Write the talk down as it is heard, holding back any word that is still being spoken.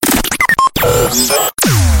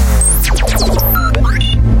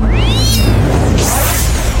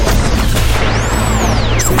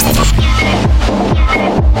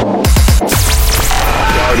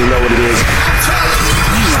already know what it is.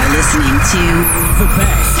 You are listening to the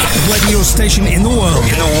best radio station in the world.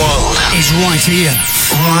 Is right here,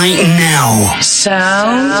 right now.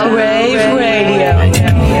 Sound Wave Radio.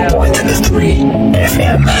 92.3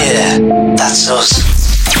 FM. Yeah, that's us.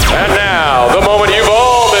 And now, the moment you've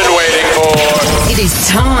all been waiting for. It is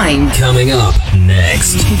time. Coming up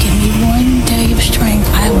next. If you give me one day of strength,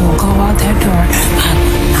 I will go out that door. I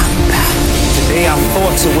will not back. Today our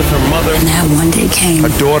thoughts are with her mother. And that one day came. Her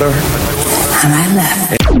daughter. And I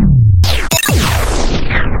left.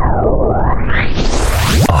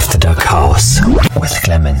 AfterDark House with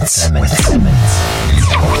kLEMENZ.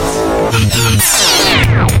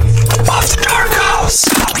 AfterDark House.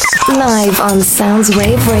 Live on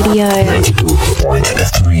Soundswave Radio.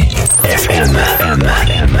 92.3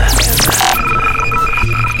 FM.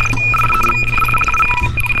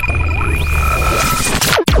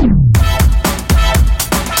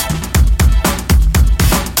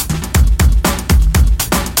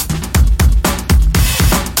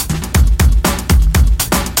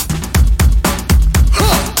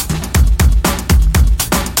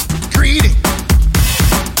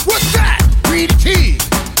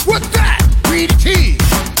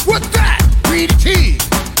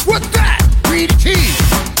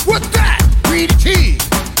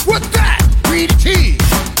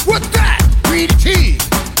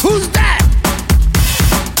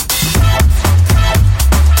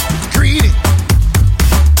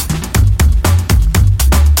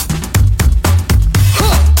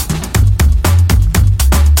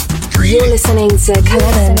 You're listening to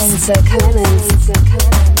kLEMENZ.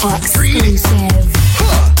 Exclusive.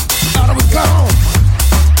 Thought I was gone.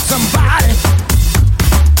 Somebody.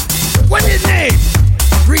 What's his name?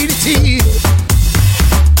 Greedy T.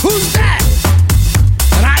 Who's that?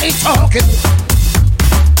 And I ain't talking.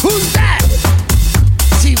 Who's that?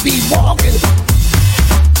 She be walking.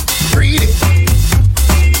 Greedy.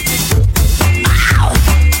 Ow.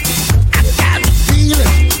 I got the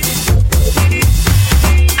feeling.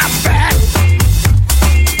 I'm back.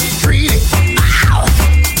 Greedy. Ow.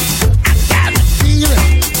 I got the feeling.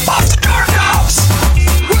 AfterDark House.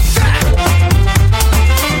 What's that?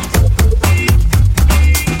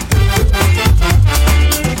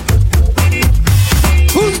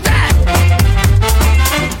 Who's that?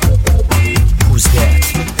 Who's that?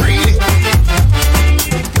 Greedy.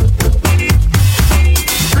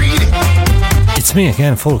 Greedy. It's me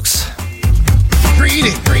again, folks.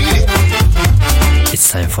 Greedy. Greedy.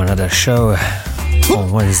 It's time for another show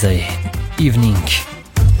on Wednesday evening,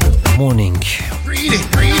 morning, Greedy.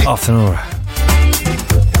 Greedy. afternoon.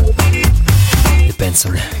 Depends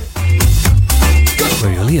on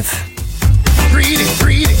where you live. Greedy.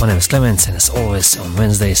 Greedy. My name is kLEMENZ, and as always on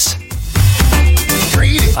Wednesdays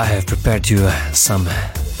Greedy. I have prepared you some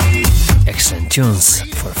excellent tunes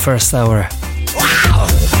for the first hour Wow.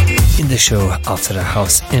 in the show After the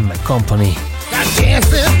House in my company. Got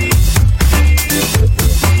dancing.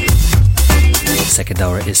 Second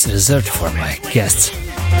hour is reserved for my guests.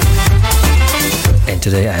 And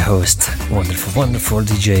today I host wonderful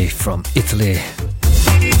DJ from Italy.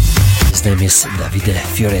 His name is Davide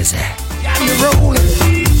Fiorese. Got me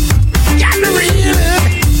rolling. Got me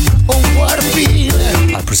reeling. Oh, what a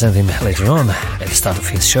feeling. I'll present him later on at the start of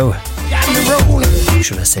his show. Got me rolling.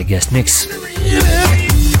 Should I say guest mix? Reeling.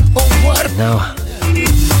 Oh, what a And now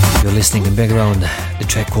you're listening in background the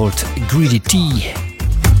track called Greedy T.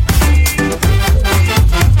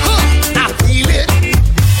 I feel it.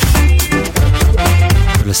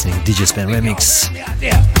 You're listening to DJ Span Remix,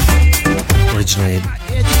 Yeah. originally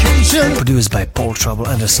Education. produced by Paul Trouble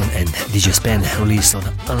Anderson and DJ Span, released on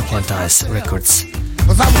Unquantized Records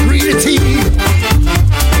Cause I'm greedy tea.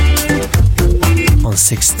 on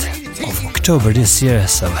 6th of October this year,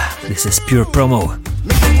 so this is pure promo.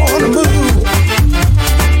 Make me wanna move.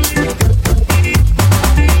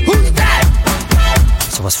 Who's that?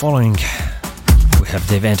 So what's following? We have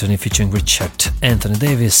Dave Anthony featuring Richard Anthony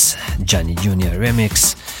Davis, Johnny Jr.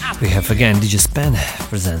 remix. We have again DJ Span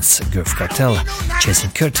presents Gurf Cartel,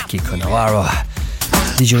 Chasing Kurt, Kiko Navarro,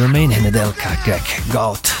 DJ Romain, Nedelka, Greg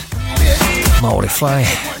Gout, Maori Fly,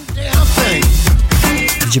 Damn thing.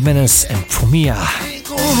 DJ Menace and Fumia, Ain't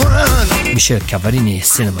gonna run. Michelle Cavarini,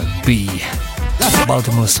 Cinnamon B,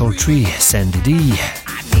 Baltimore Soul Tree, Sandy D,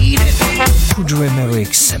 I need it. Kudre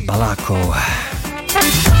Mavericks, Balako,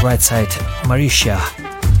 Right Side, Marisha,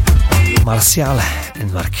 Marcial,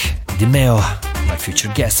 and Mark Dimeo, my future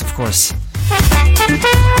guest, of course.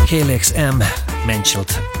 KLXM,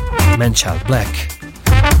 Menschelt, Man-Child Black.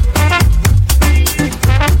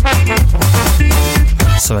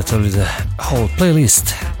 So I told you the whole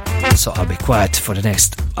playlist, so I'll be quiet for the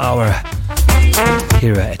next hour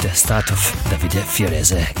here at the start of Davide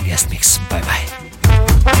Fiorese guest mix. Bye bye.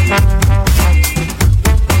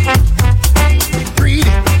 Greedy,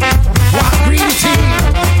 wow, greedy team.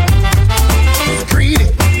 Greedy,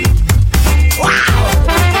 wow.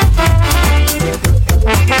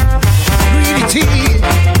 Greedy team.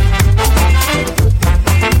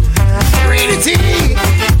 Greedy team.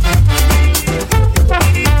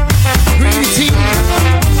 Greedy team.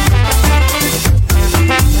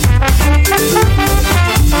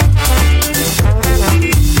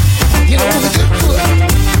 You know the good foot.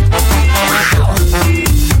 Wow.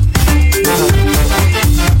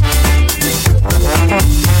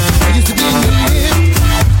 I used to be needed.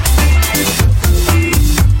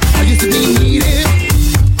 I used to be needed.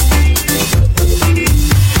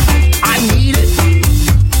 I need it.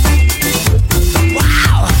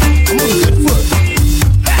 Wow. I'm on the good foot.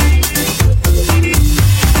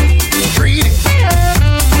 Greedy.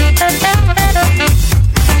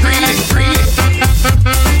 Greedy, greedy.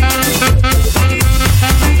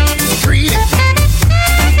 Greedy.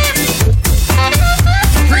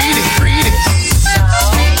 Greedy, greedy.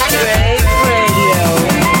 Rave Radio.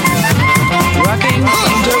 Rocking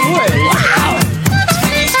the world. Wow.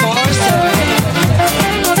 Speed Force.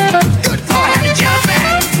 Good boy, I gotta jump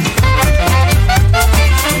back.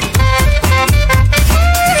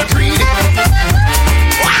 Greedy.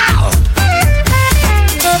 Wow.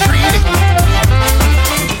 Greedy. Greedy.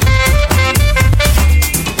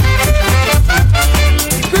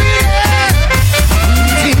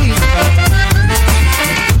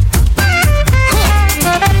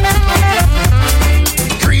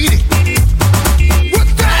 Greedy.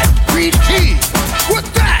 What's that? Greedy tea.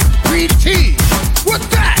 What's that? Greedy tea. What's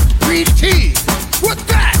that? Greedy tea. What's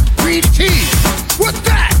that? Greedy tea. What's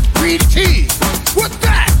that? Greedy tea. What's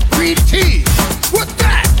that? Greedy tea. What's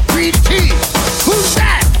that? Greedy tea. Who's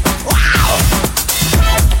that? Wow.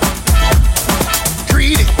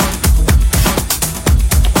 Greedy.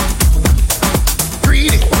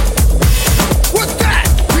 Greedy. What's that?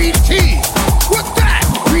 Greedy tea. What's that?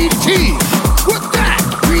 Greedy tea. What's that?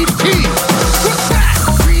 Greedy tea. What's that?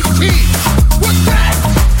 Greedy tea. What's that?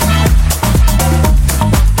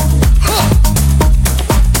 Huh.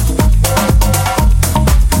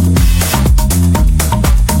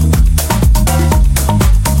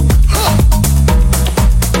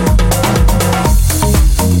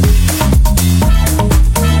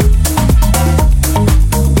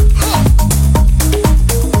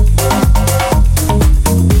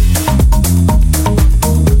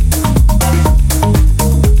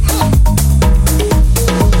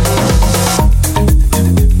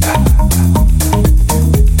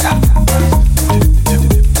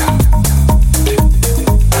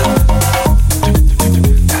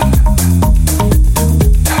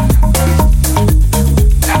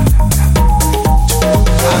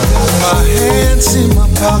 My hands in my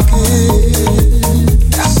pockets,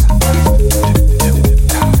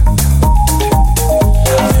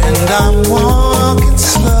 and I'm walking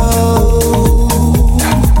slow,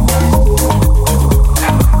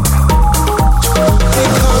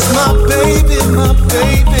 because my baby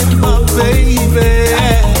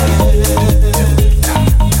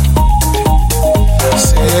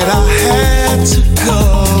said I had to go.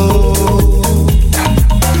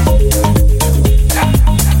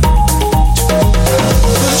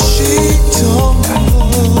 But she don't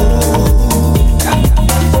know.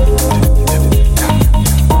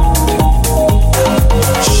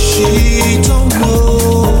 She don't know.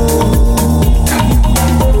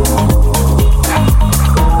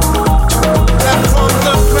 That from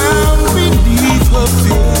the ground beneath her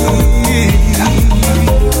feet,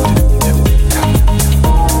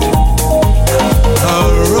 a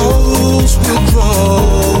rose will grow.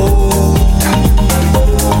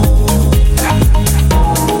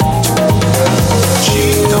 She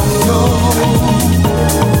don't know,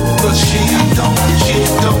 but she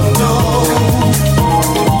don't know,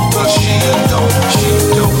 but she don't know,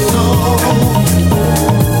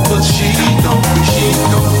 but she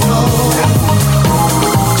don't know,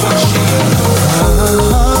 but she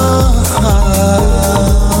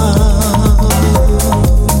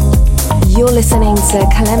You're listening to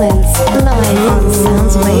kLEMENZ live on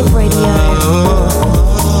Soundswave Radio.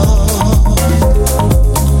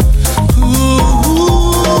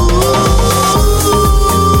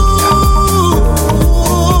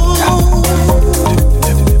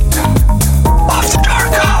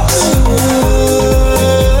 AfterDark House.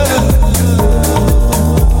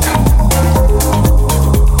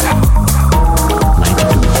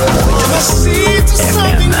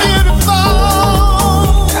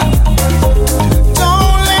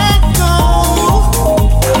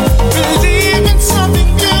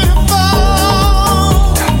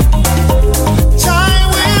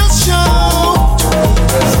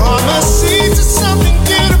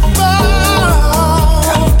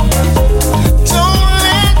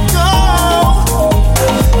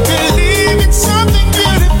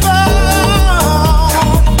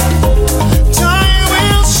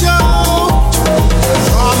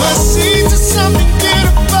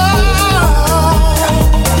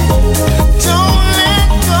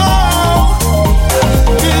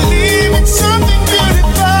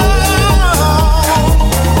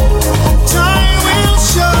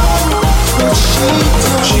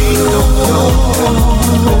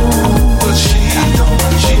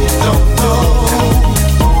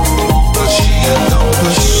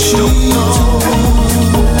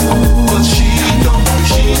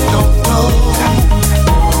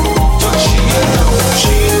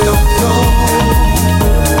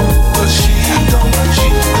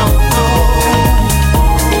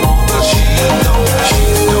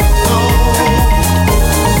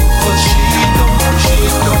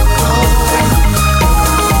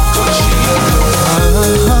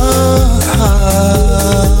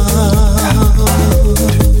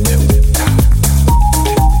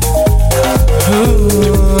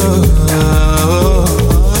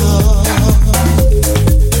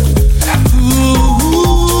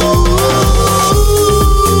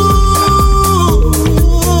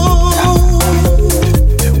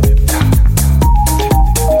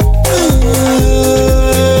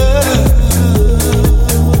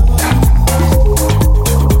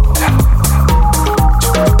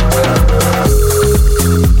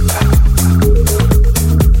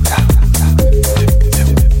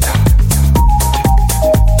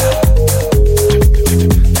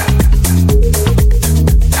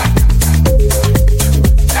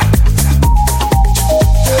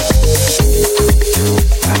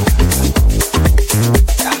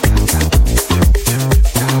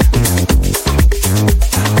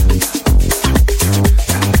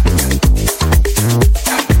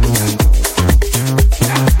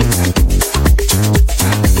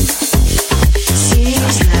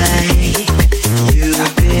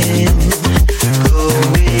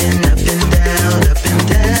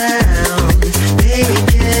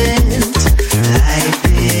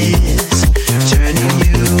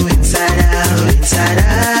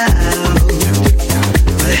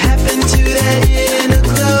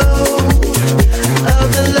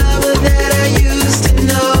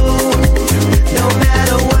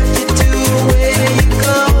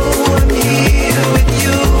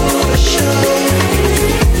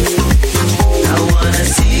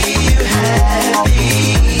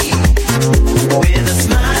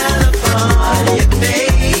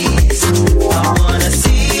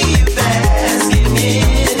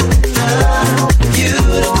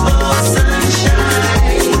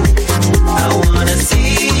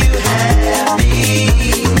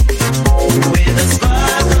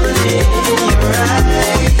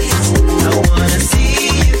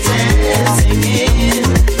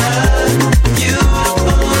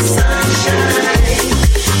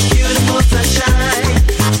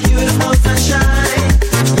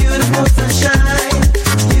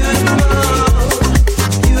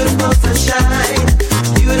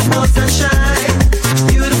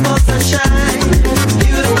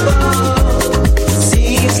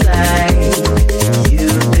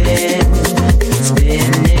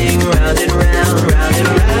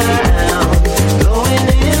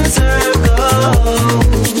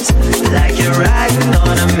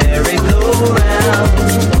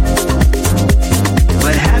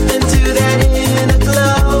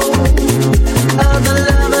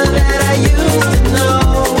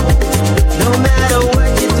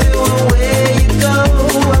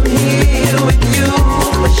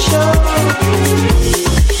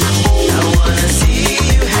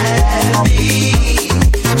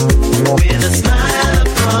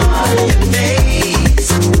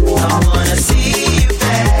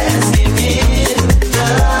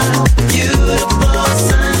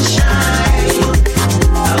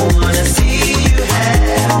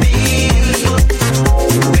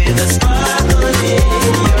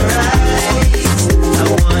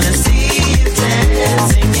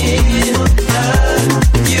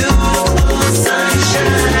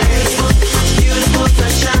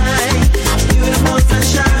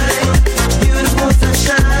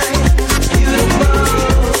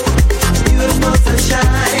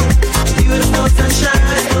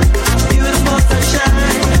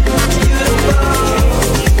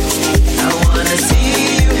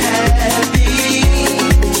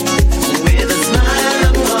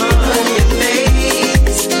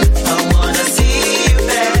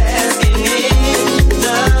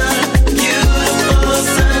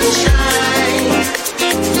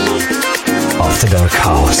 AfterDark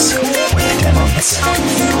House with kLEMENZ.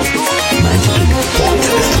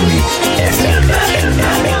 92.3 FM.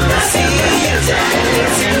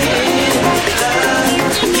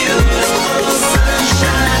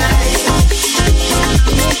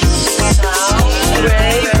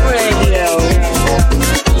 Rave Radio.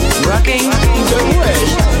 Rocking the world.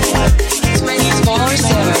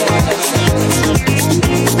 24/7.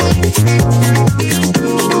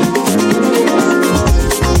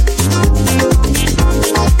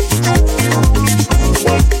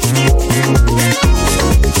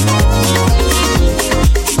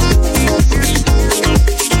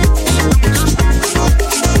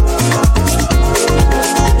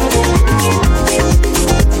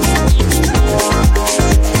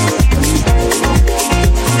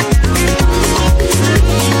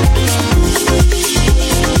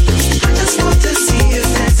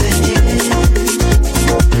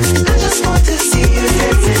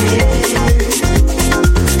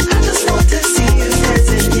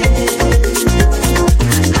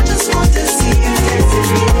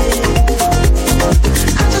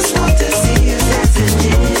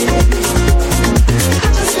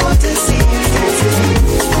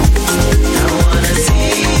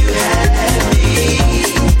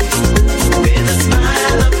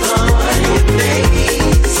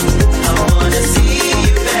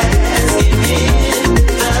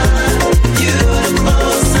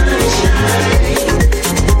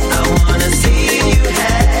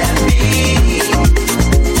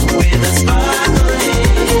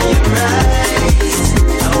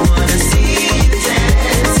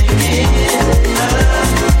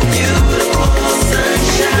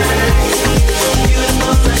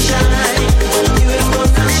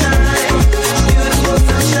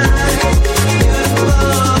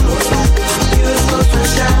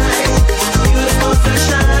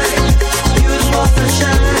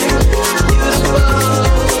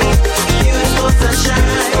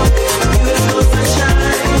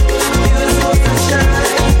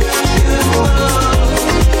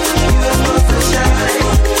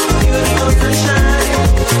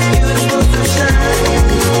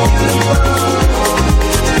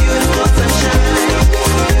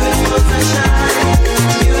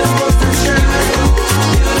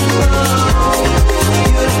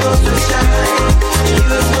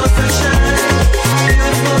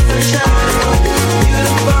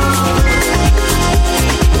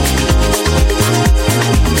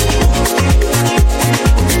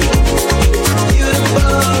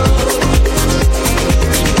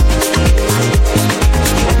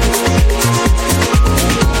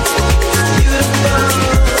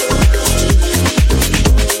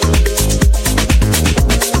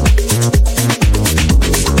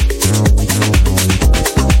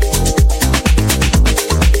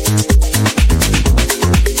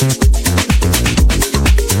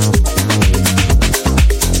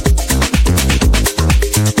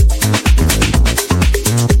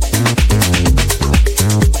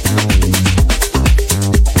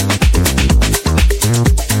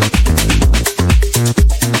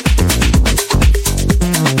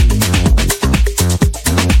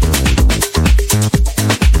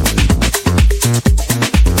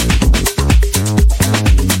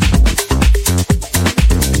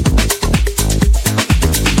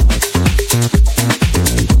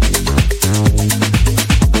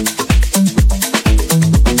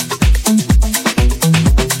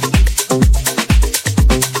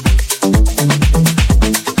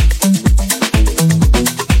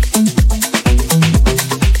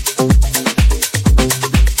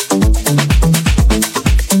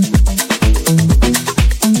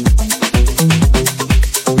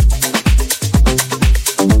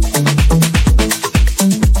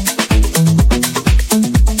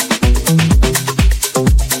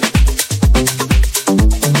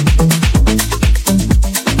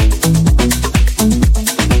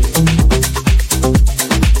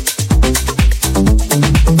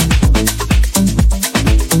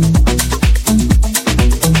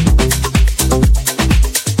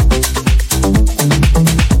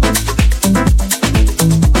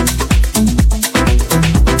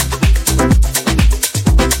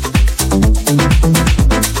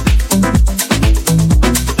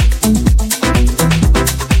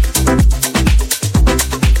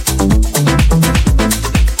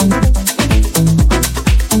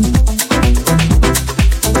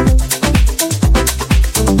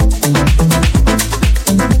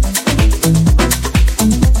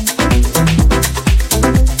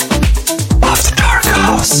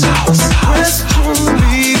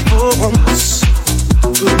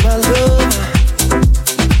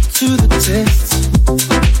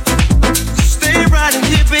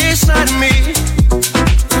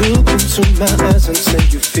 into my eyes and say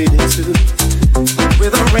you feel it too.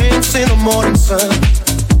 With the rains in the morning sun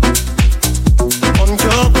on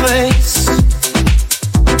your face,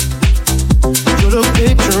 you look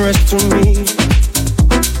picturesque to me.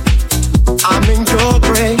 I'm in your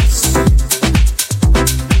grace.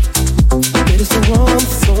 It is the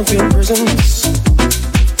warmth of your presence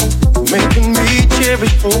making me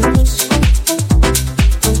cherish hopes.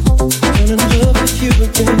 I'm in love with you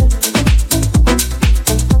again.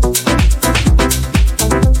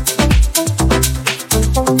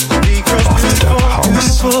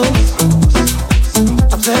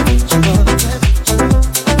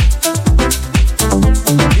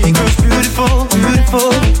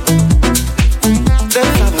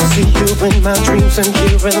 In my dreams and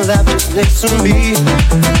here in life just next to me.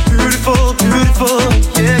 Beautiful, beautiful,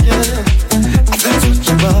 yeah, yeah. That's what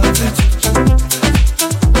you are, that's what you are.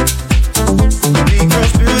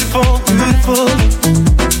 Because beautiful, beautiful,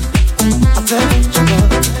 that's what you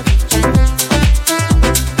are.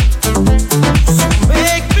 So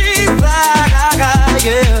make me fly,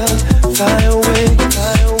 yeah. Fly away,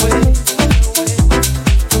 fly away.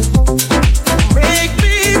 Make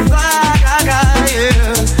me fly,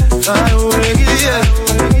 yeah. Fly away, yeah.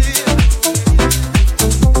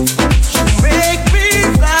 You make me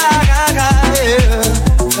fly, yeah.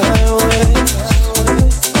 Fly away.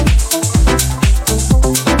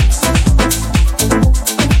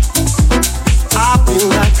 I feel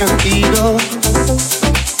like an eagle.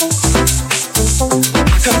 I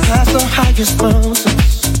can pass the highest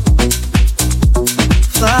mountains,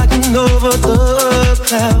 flying over the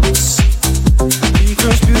clouds.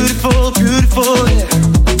 Because beautiful, beautiful, yeah.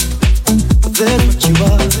 That's what you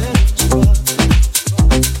are.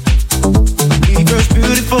 Because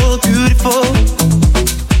beautiful, beautiful.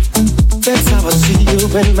 That's how I see you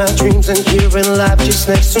in my dreams and here in life just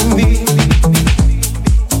next to me.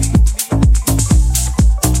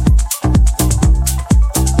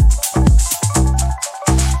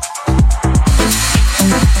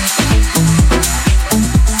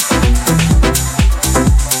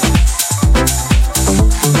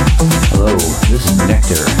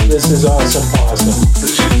 This is awesome. This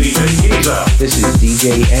is DJ Giza. This is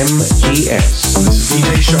DJ MGS. This is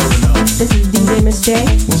DJ Charbonneau. This is DJ Miss J.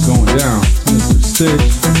 What's going down? This is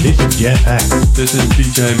Stitch. This is Jetpack. This is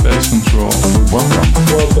DJ Bass Control. Welcome.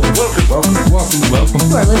 You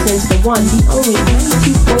are listening to the one, the only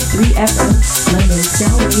 92.3 FM London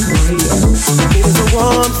Soundwave Radio. It is the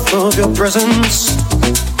warmth of your presence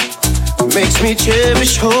makes me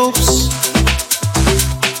cherish hopes.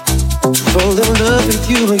 Fall in love with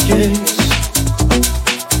you again.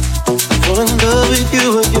 Fall in love with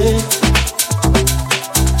you again.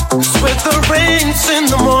 'Cause with the rains in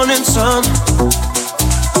the morning sun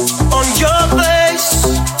on your face,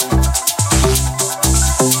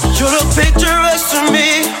 you look picturesque to me.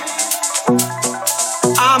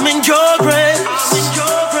 I'm in your grace. I'm in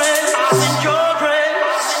your grace. I'm in your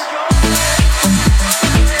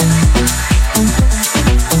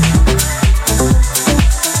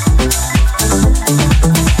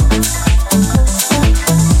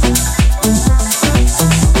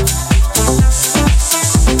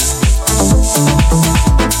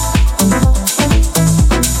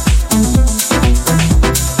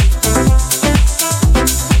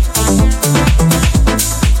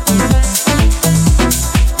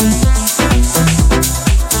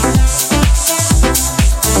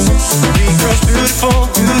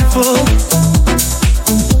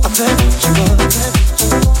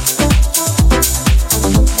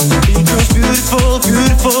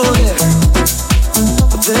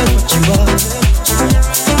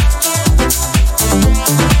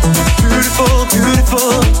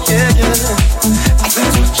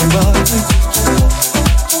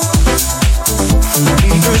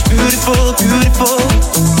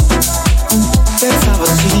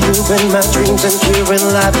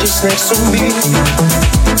next to me.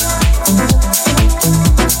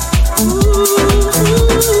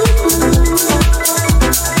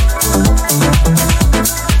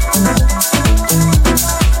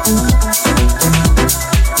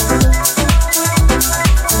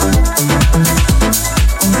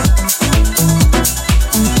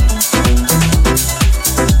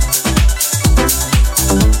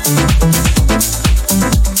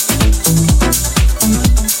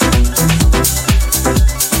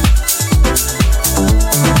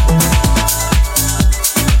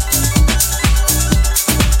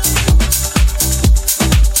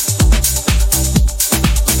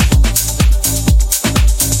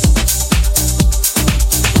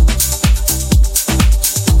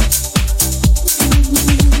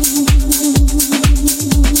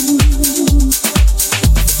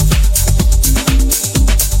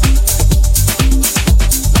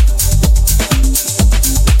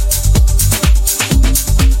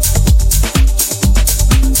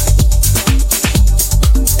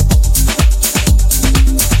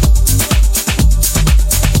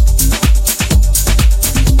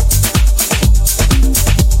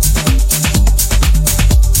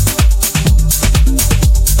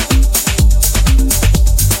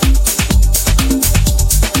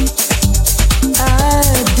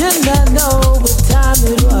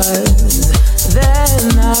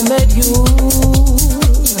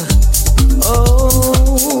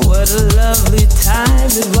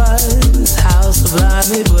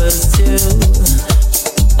 was 2.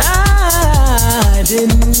 I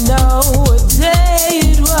didn't know what day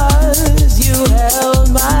it was. You held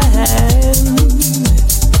my hand.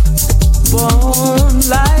 Born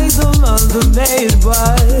like the mother made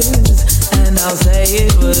was, and I'll say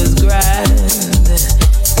it was grand.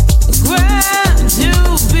 Grand to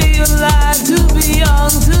be alive, to be young,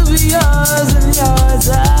 to be yours and yours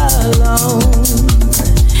alone.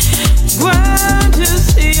 Grand to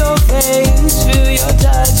see your face, feel your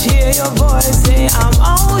touch, hear your voice, say I'm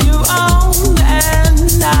all you own.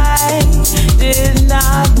 And I did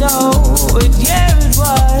not know what year it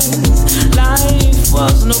was. Life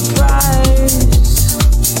was no prize,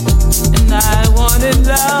 and I wanted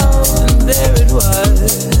love, and there it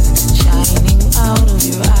was, shining out of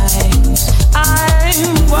your eyes.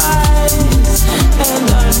 I'm wise, and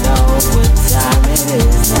I know what time it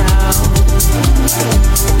is now.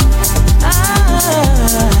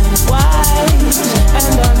 I'm wise,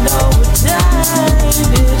 and I know what time it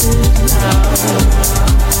is now.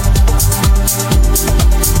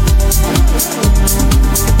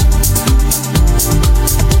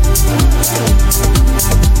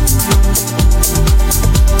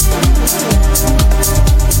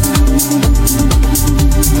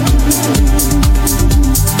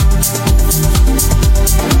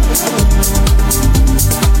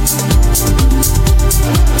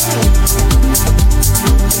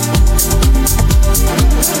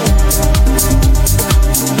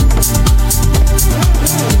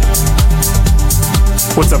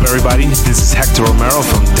 What's up, everybody? This is Hector Romero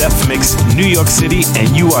from Def Mix, New York City, and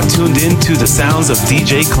you are tuned in to the sounds of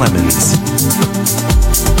DJ Clemens.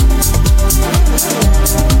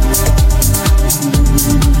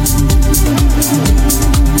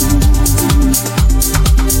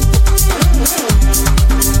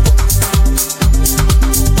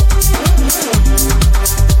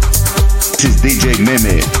 This is DJ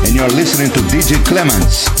Meme, and you're listening to DJ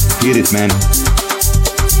Clemens. Hear it, man.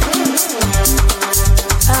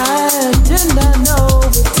 I did not know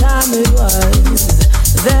what time it was.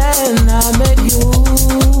 Then I met you.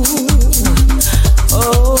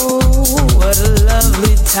 Oh, what a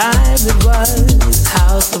lovely time it was.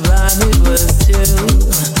 How sublime it was too.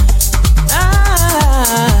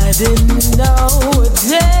 I didn't know what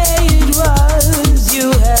day it was.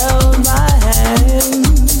 You held my hand.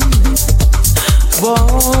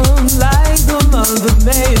 Born like the mother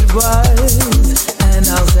made was, and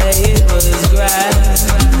I'll say it was grand.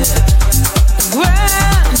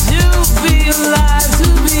 Grand to be alive, to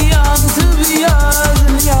be young, to be yours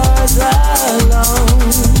and yours alone.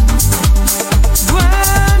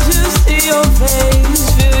 Grand to see your face,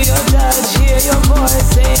 feel your touch, hear your voice,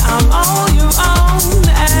 say I'm all you own.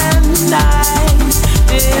 And I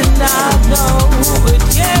did not know what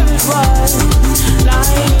year it was.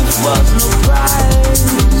 Life was no prize,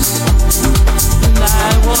 and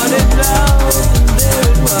I wanted love, and there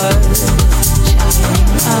it was, shining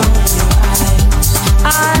out of your eyes.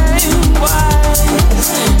 I'm wise,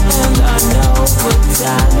 and I know what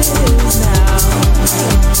time it is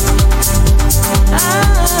now.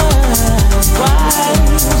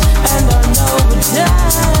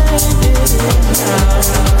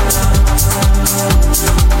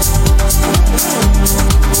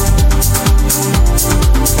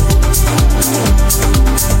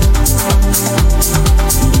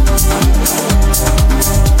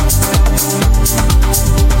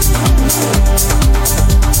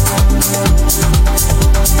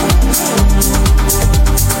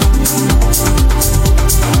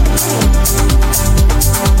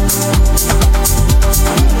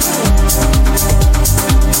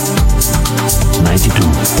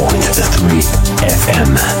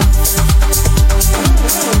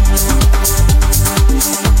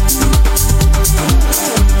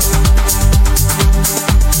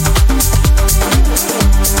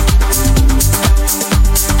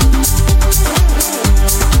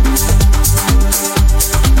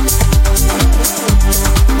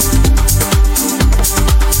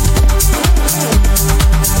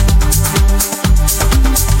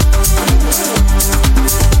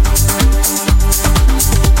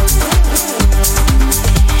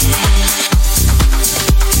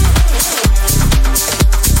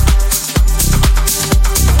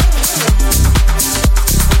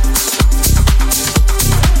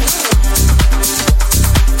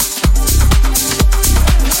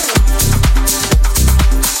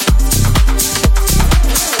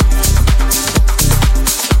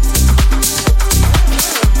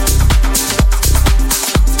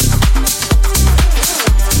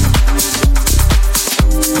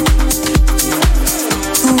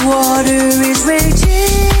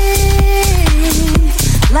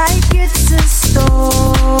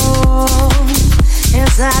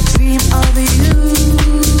 I dream of you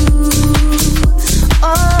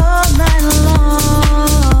all night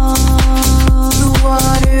long. The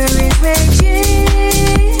water is raging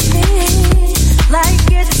like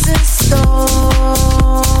it's a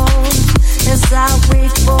storm as I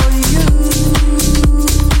wait for you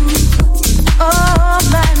all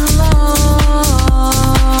night long.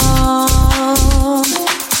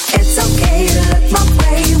 It's okay to look my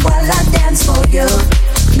way while I dance for you.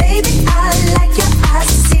 Maybe I like your eyes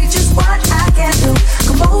to see just what I can do.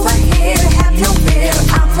 Come over here, have no fear,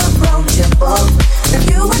 I'm approachable. Then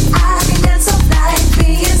you and I can dance all night,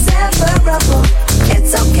 be inseparable.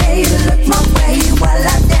 It's okay to look my way while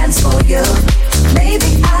I dance for you.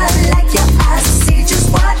 Maybe I like your eyes to see just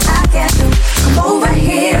what I can do. Come over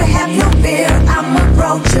here, have no fear, I'm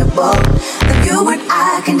approachable. Then you and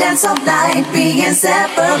I can dance all night, be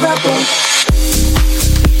inseparable.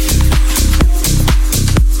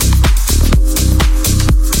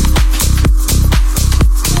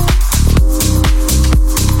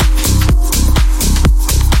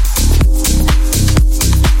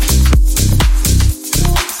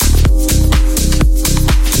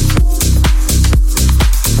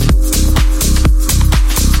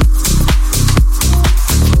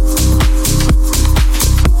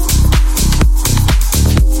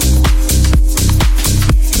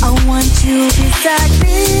 Beside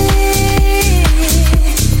me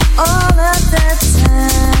all of the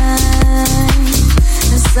time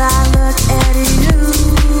as I look at you,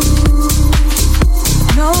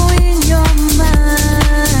 knowing you're mine.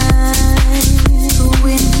 The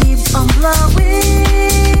wind keeps on blowing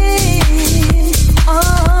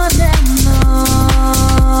on and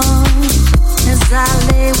on as I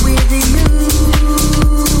lay with you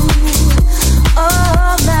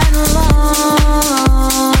all night long.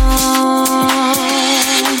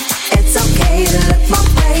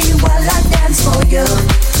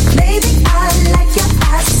 Maybe I like your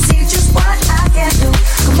eyes to see just what I can do.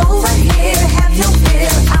 Come over here, have no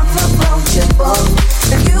fear, I'm approachable.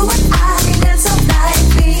 Then you and I can dance all night,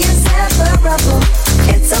 be inseparable.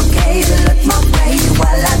 It's okay to look my way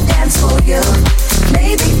while I dance for you.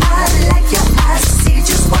 Maybe I like your eyes to see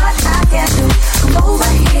just what I can do. Come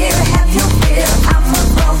over here, have no fear, I'm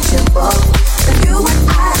approachable. Then you and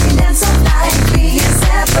I can dance all night, be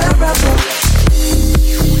inseparable.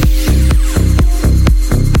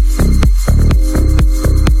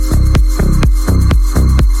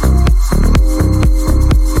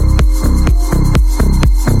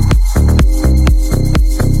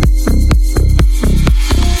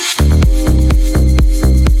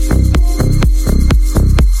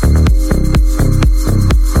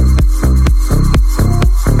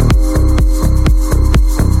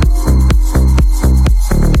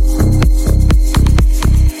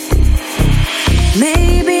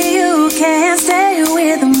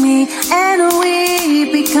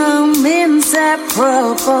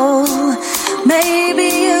 Maybe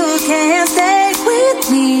you can stay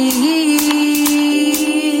with me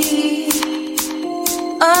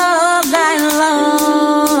all night long.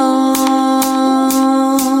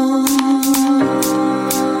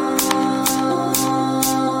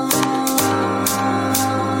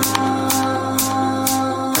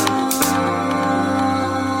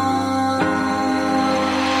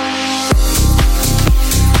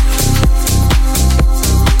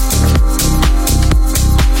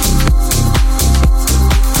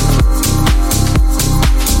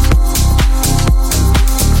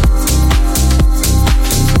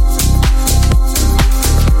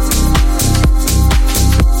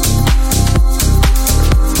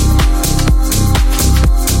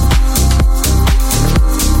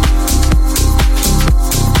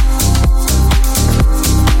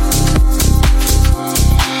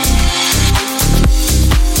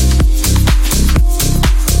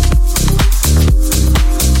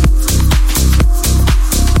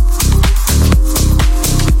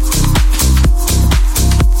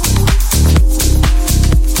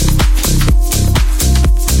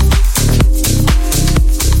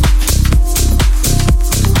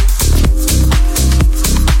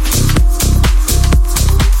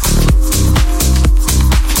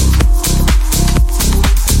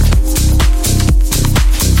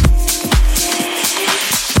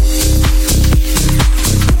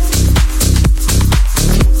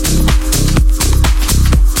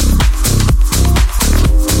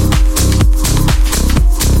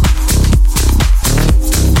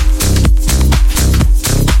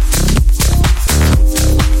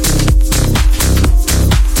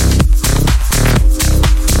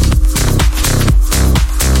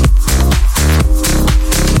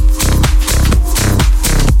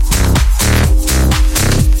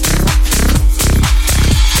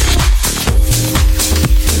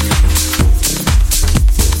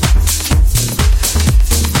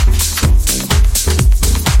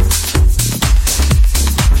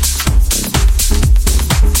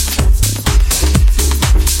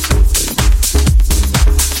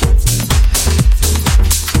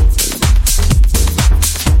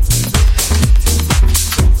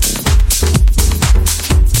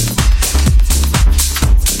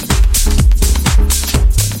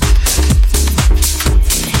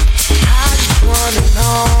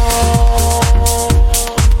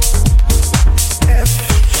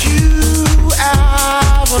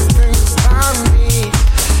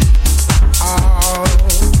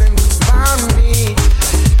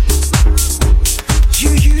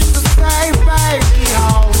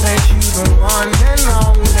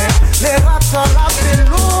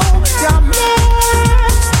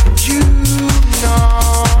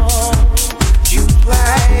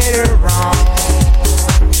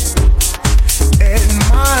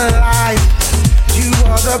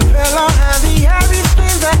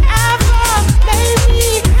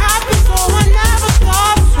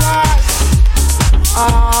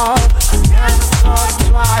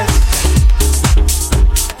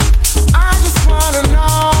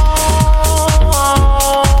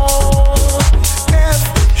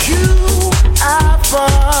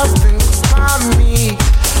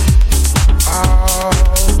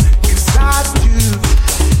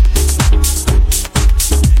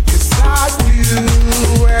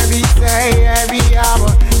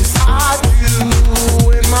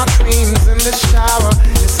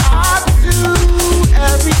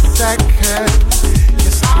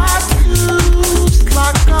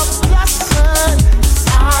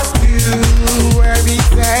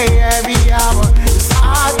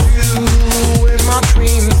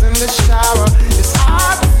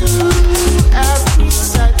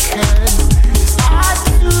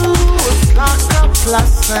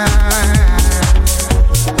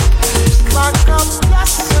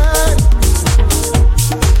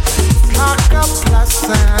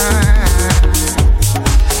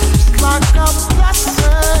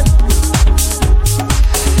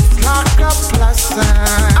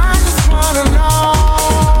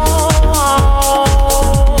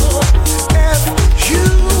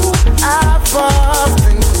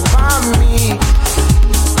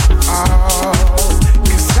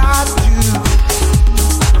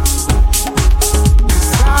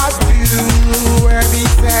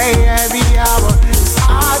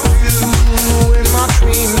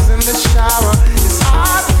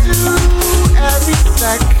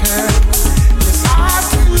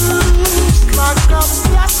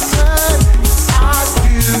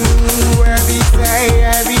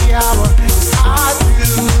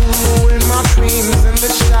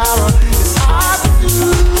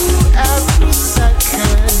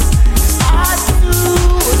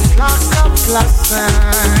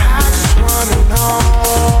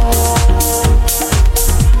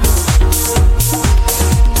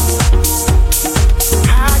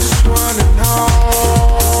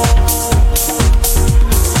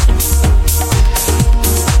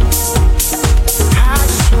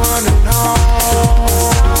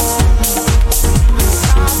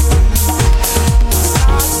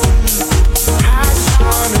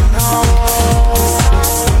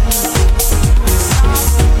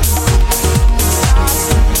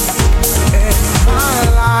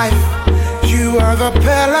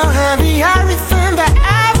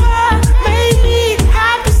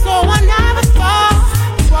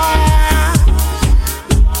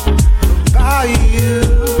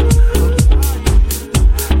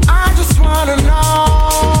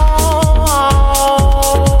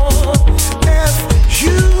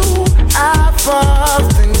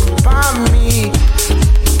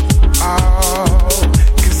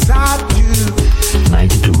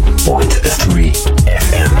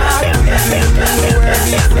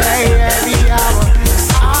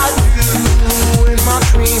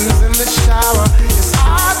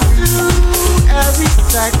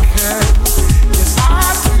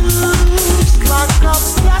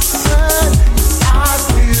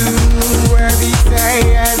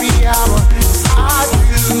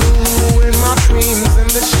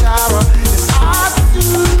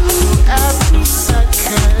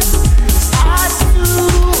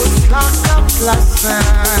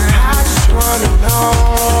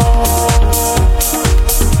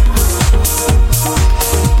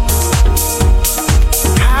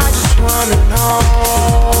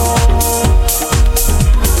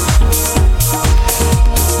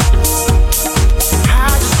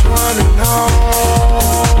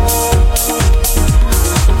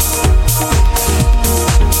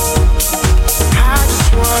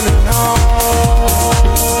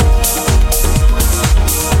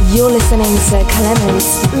 listening to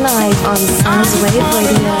kLEMENZ live on Soundswave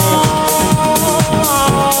Radio.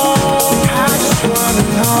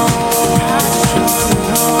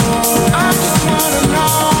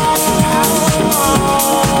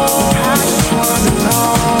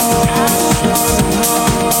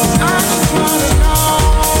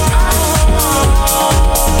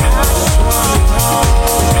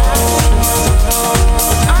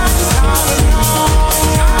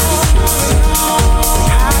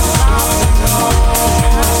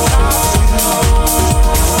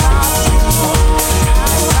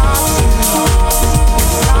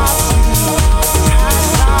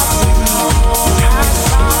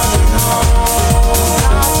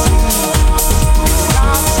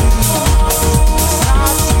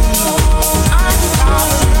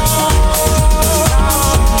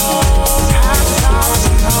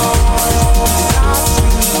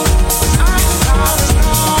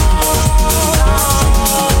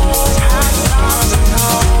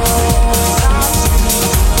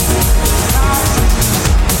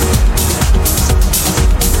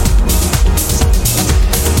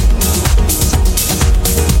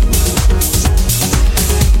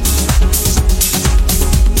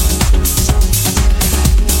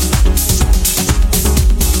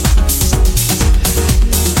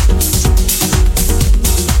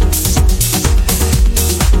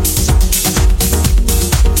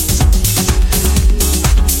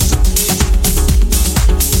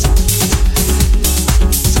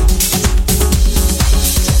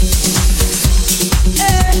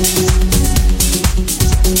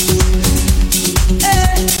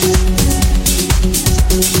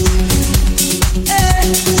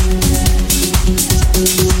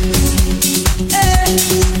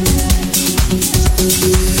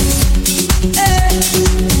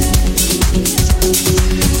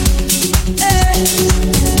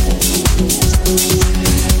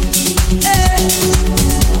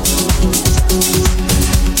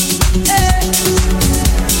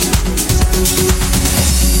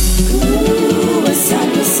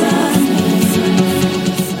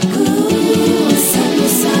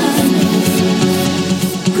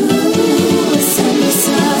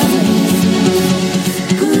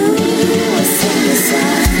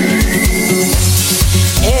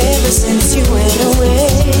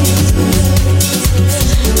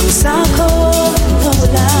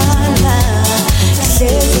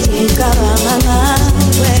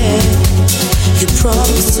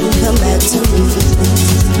 promise to come back to me.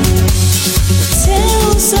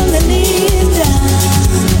 Tell somebody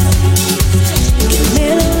down,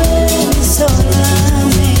 kLEMENZ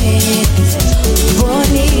solame,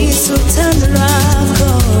 boni sultan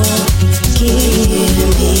rako, give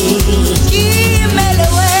me the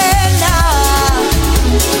wena,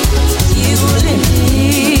 you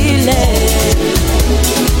lile,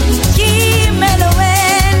 give me the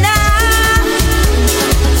wena,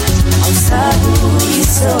 I'll sabu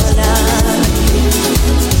isola.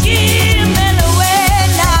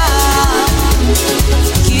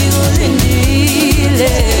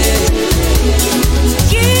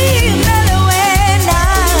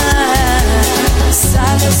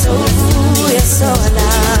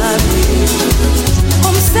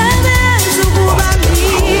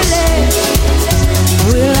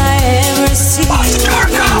 Will I ever see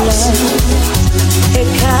AfterDark House? AfterDark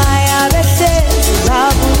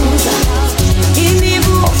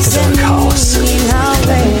House.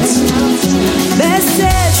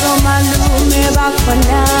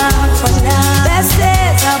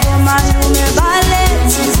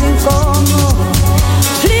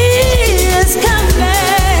 Please come back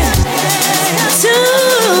to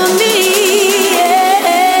me.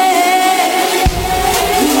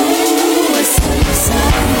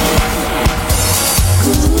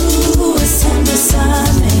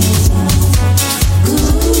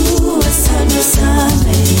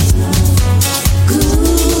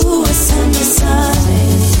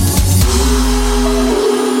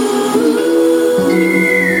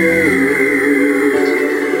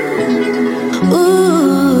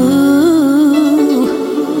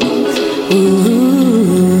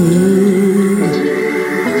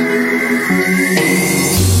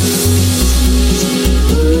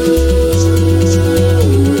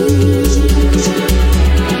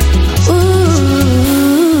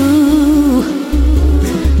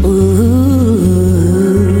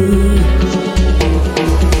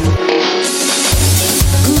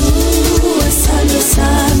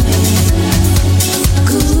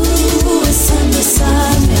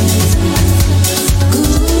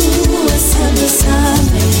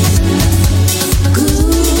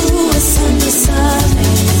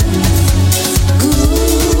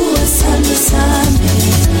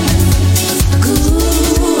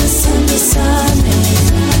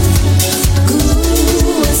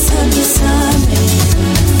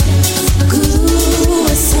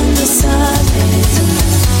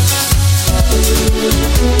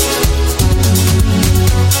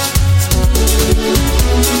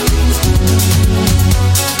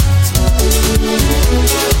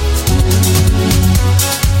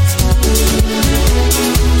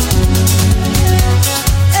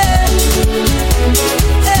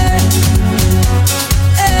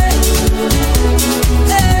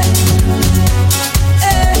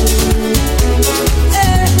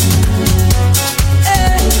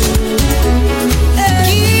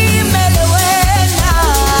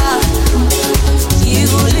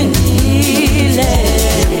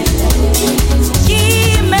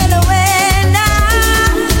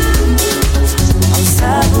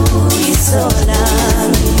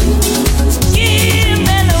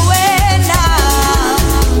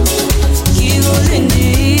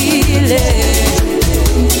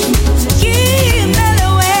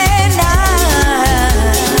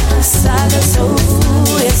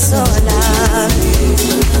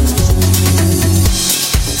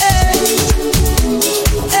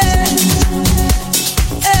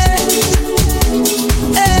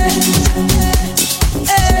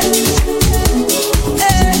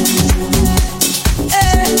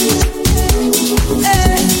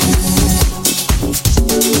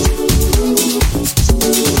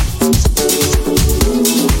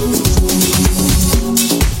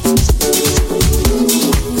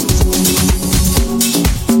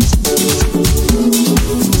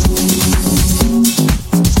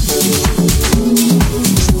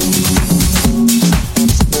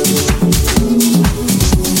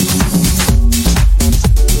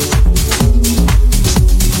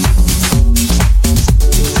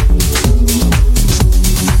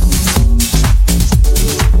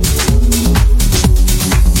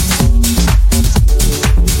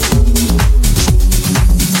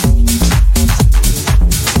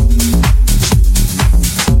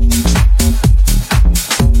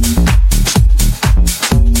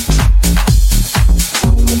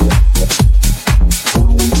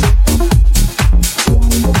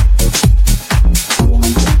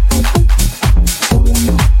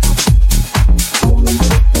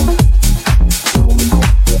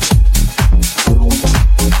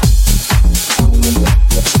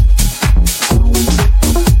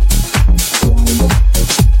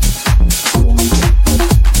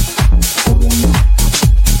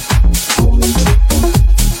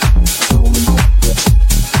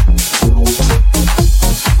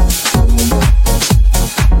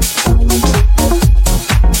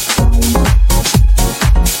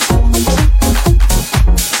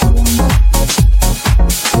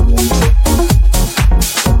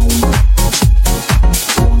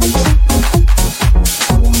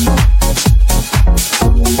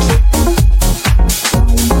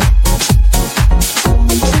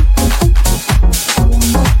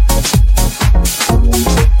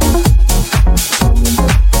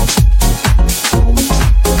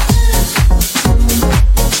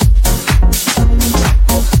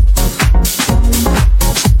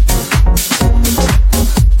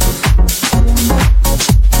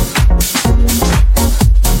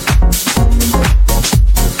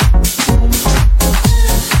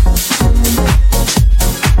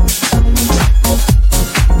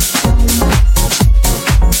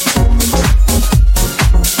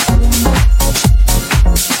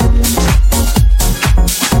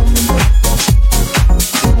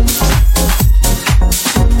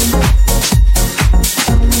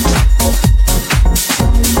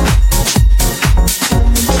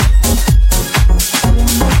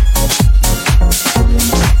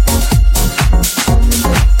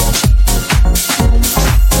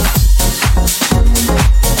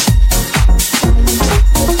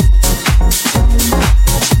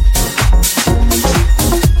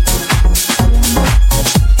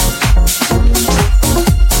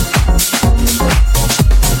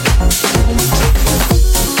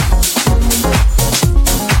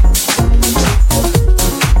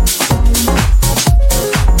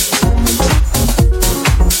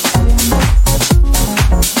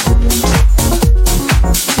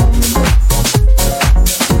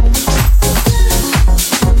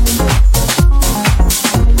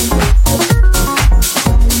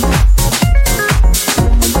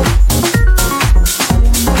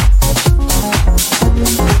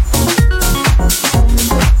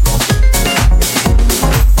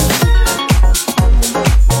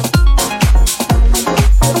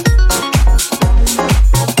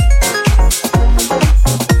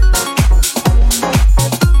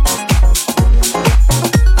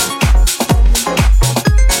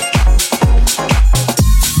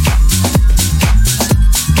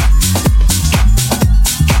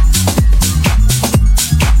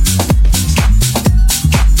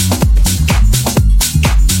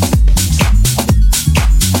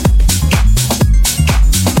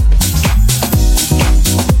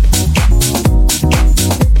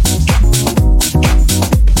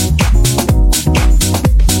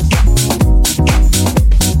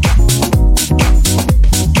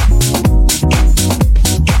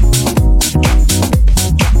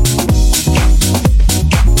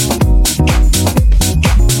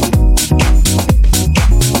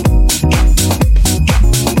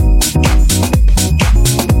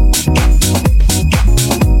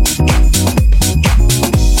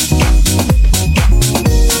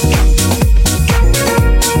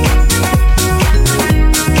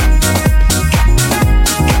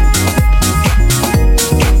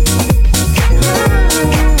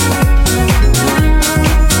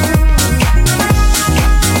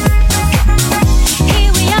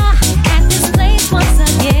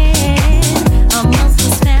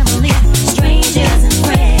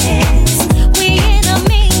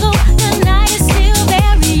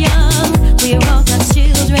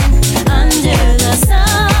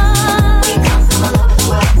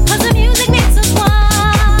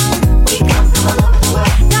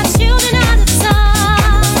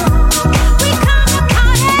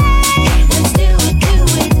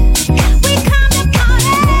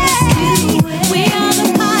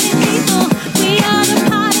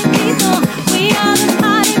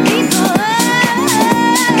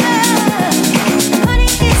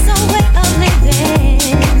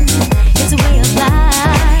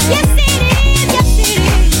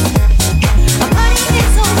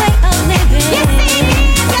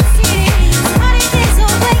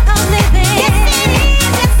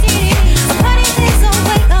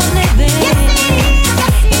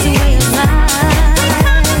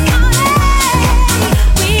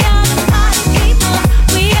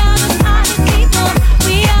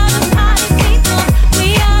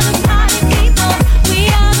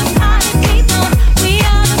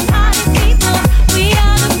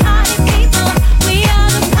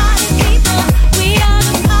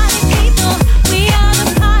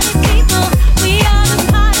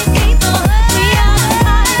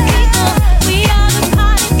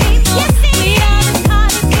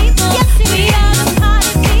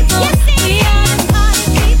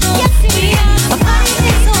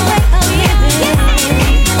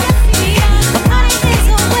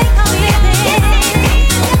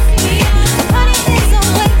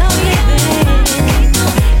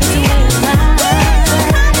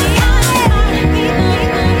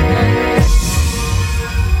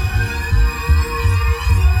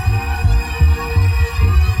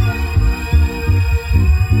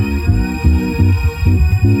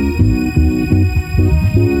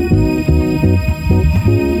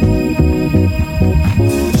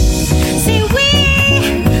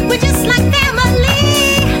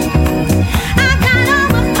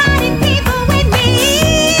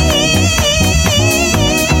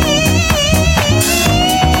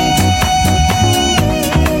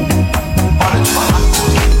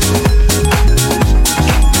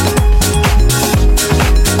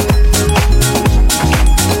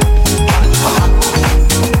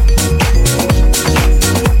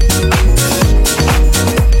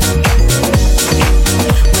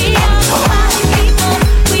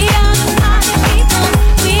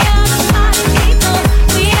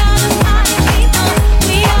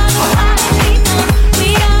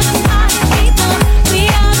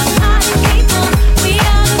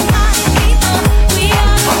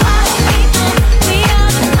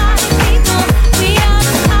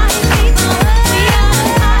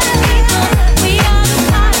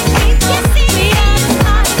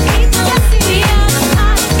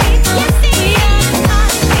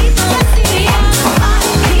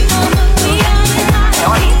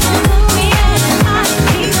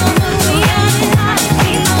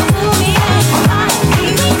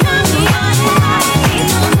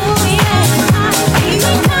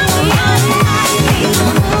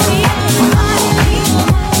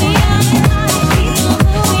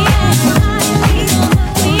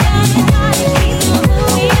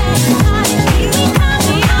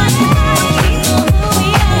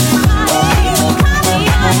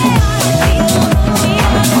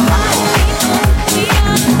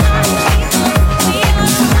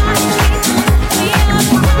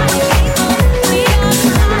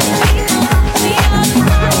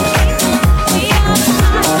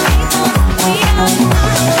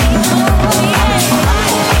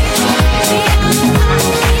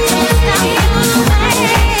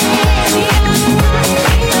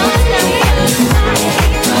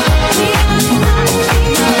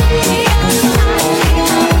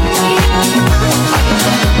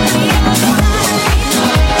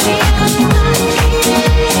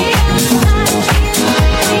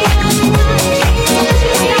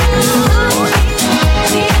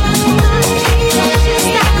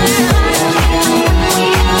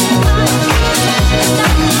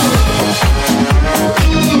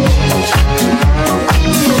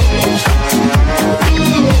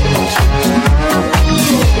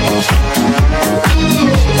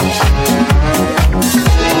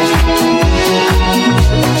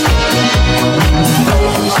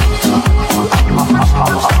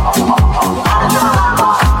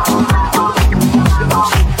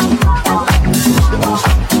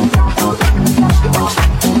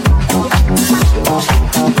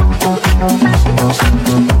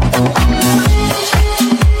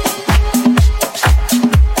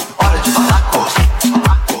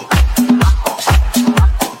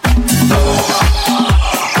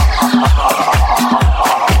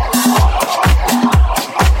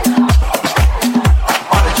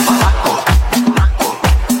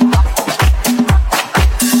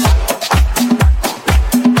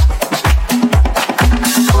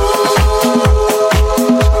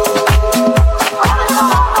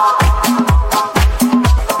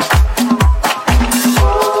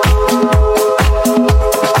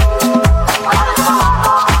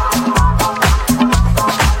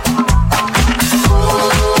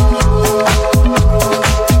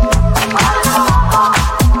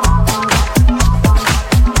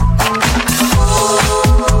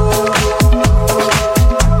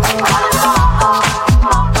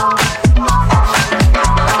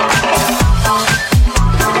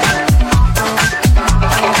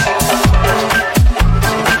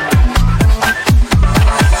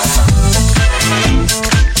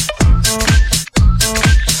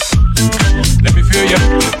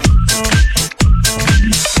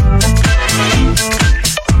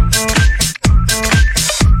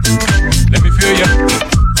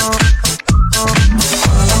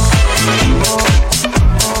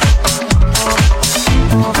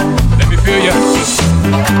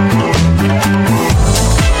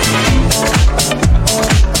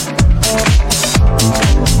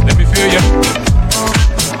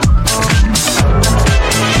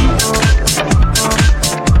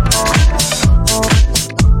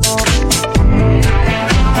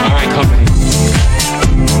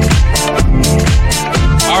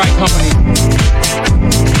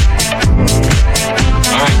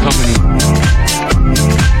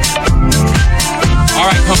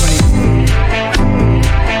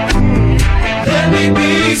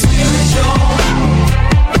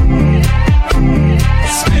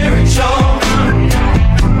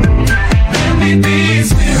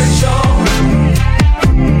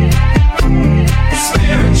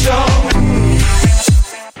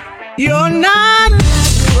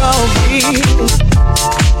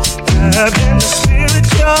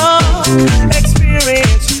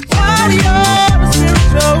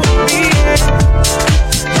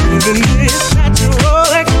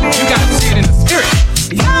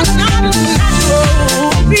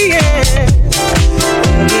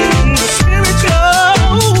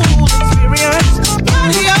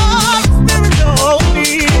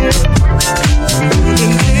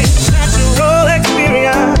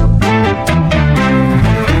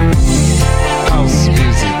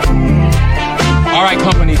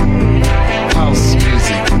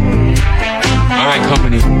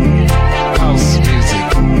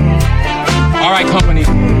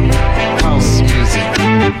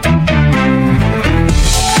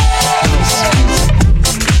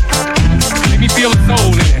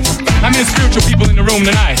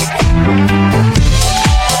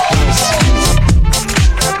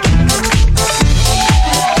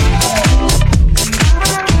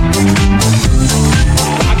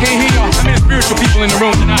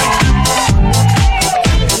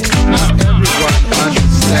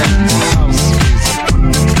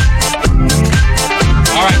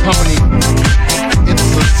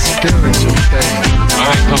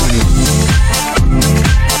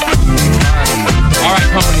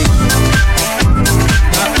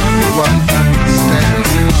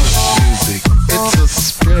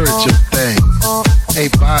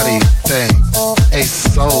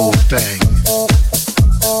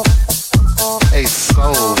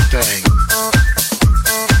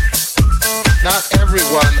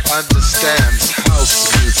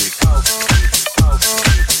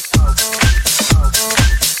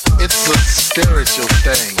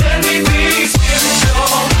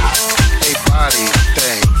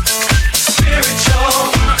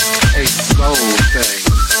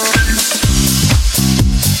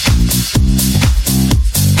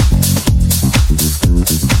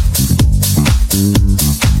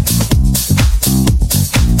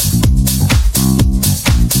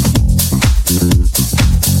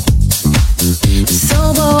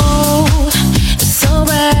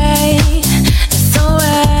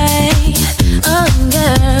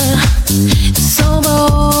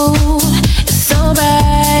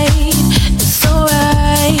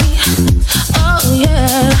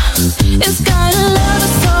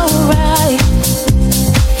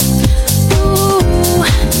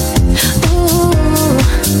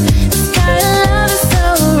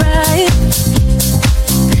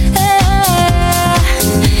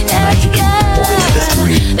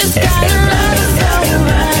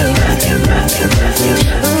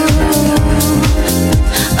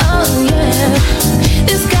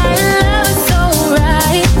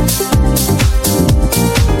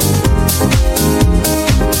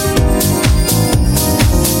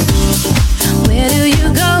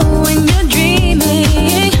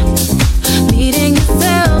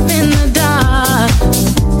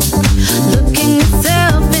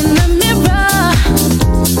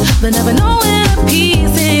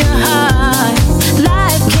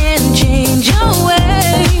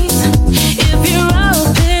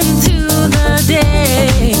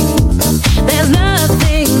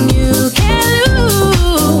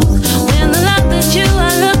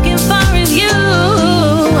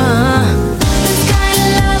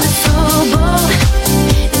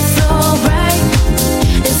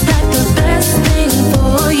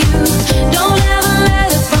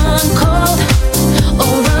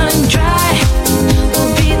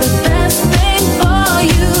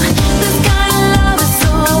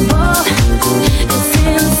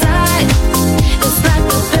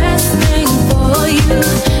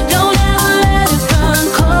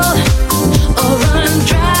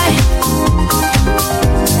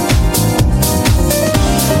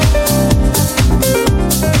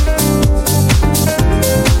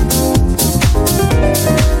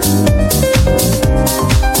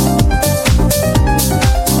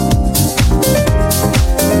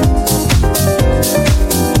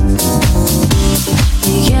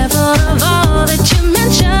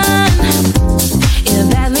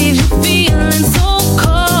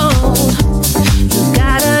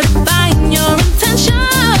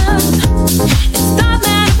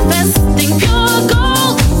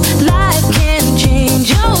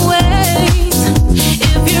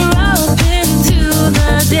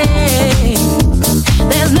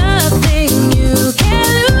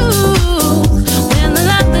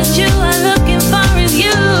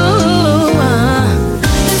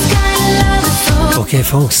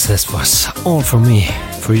 folks, that was all from me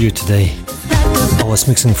for you today. I was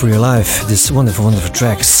mixing for you live these wonderful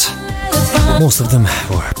tracks. Most of them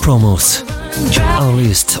were promos,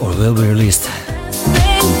 unreleased or will be released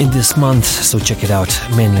in this month, so check it out,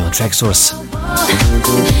 mainly on Traxsource.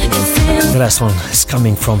 The last one is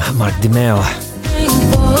coming from Mark DiMeo,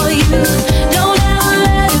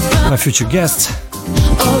 my future guest,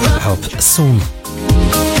 I hope soon.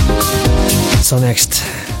 So next,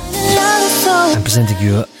 I'm presenting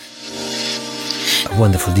you a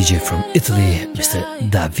wonderful DJ from Italy, Mr.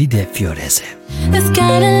 Davide Fiorese. This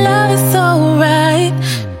kind of love is so right.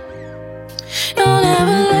 Don't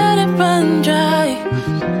ever let it run dry.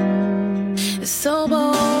 It's so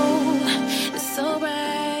bold, it's so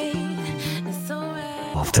bright, it's so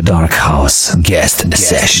right. AfterDark House guest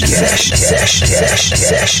session.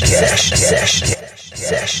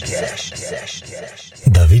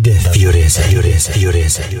 Davide Fiorese.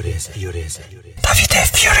 Davide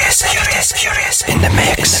Fiorese in the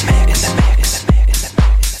mix.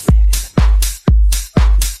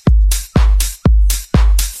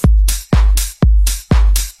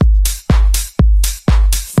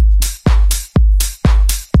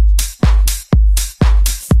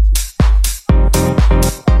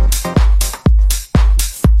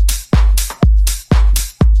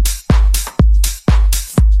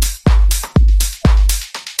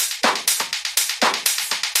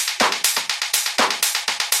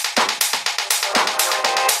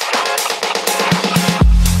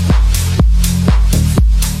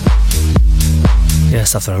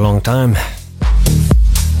 After a long time,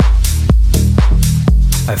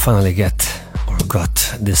 I finally got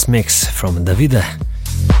this mix from Davide.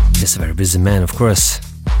 He's a very busy man, of course,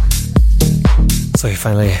 so he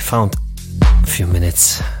finally found a few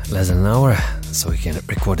minutes, less than an hour, so we can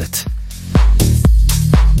record it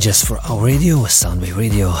just for our radio, Soundwave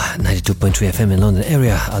Radio, 92.3 FM in London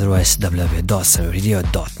area, otherwise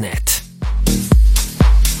www.soundwaveradio.net.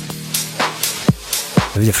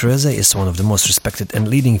 Davide Fiorese is one of the most respected and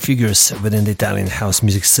leading figures within the Italian house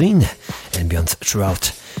music scene and beyond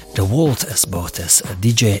throughout the world, as both as a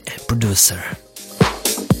DJ and producer.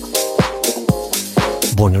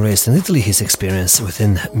 Born and raised in Italy, his experience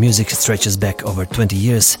within music stretches back over 20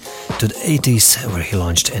 years to the 80s, where he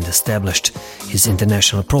launched and established his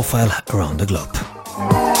international profile around the globe.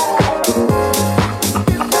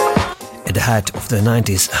 At the height of the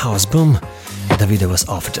 90s house boom, Davide was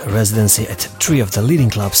offered a residency at 3 of the leading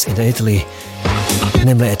clubs in Italy,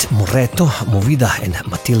 namely at Muretto, Movida and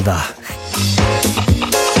Matilda.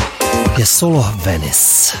 His solo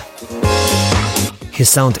Venice. His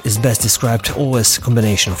sound is best described always a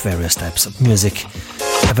combination of various types of music,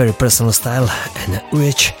 a very personal style and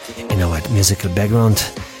rich, innovative musical background,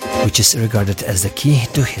 which is regarded as the key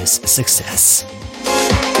to his success.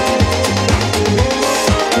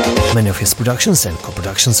 Many of his productions and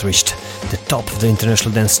co-productions reached the top of the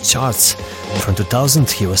international dance charts. From 2000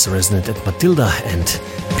 he was a resident at Matilda and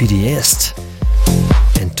PD Est,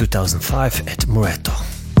 and 2005 at Muretto.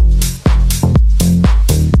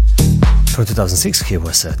 From 2006 he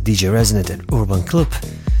was a DJ resident at Urban Club,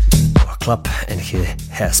 and he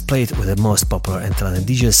has played with the most popular and talented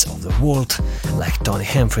DJs of the world like Tony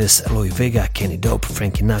Humphries, Louis Vega, Kenny Dope,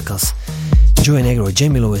 Frankie Knuckles, Joey Negro,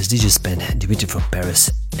 Jamie Lewis, DJ Spen, Dimitri from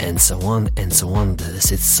Paris, and so on and so on. The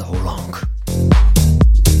list is so long.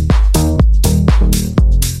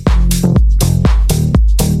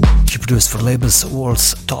 He produced for labels,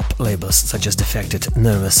 world's top labels such as Defected,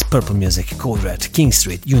 Nervous, Purple Music, Code Red, King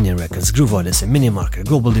Street, Union Records, Groove Odyssey, Minimarket,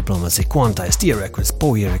 Global Diplomacy, Quantize, Tia Records,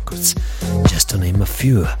 Poe Records, just to name a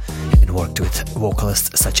few. It worked with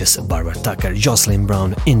vocalists such as Barbara Tucker, Jocelyn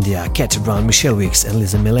Brown, India, Katy Brown, Michelle Weeks, and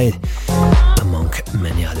Lisa Millay, among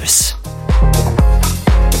many others.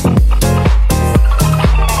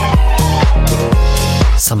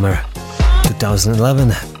 Summer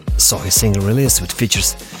 2011 saw his single release, which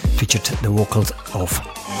featured the vocals of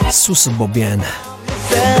Suso Bobian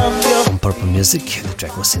on Purple Music. The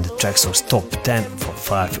track was in the Traxsource Top 10 for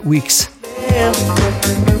 5 weeks.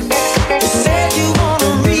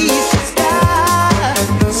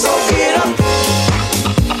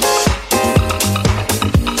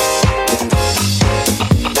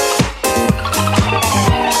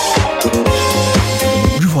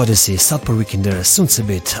 Odyssey, Supper Weekender,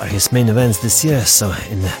 Sunsebit are his main events this year, so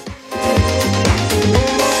in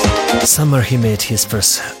summer he made his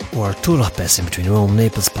first world tour, passing between Rome,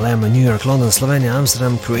 Naples, Palermo, New York, London, Slovenia,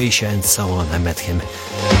 Amsterdam, Croatia and so on. I met him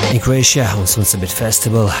in Croatia on Sunsebit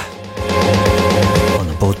Festival on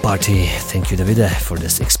a boat party. Thank you, Davide, for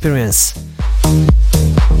this experience.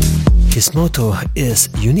 His motto is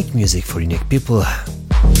unique music for unique people.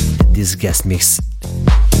 This guest mix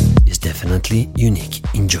definitely unique.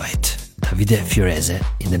 Enjoy it. Davide Fiorese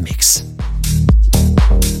in the mix.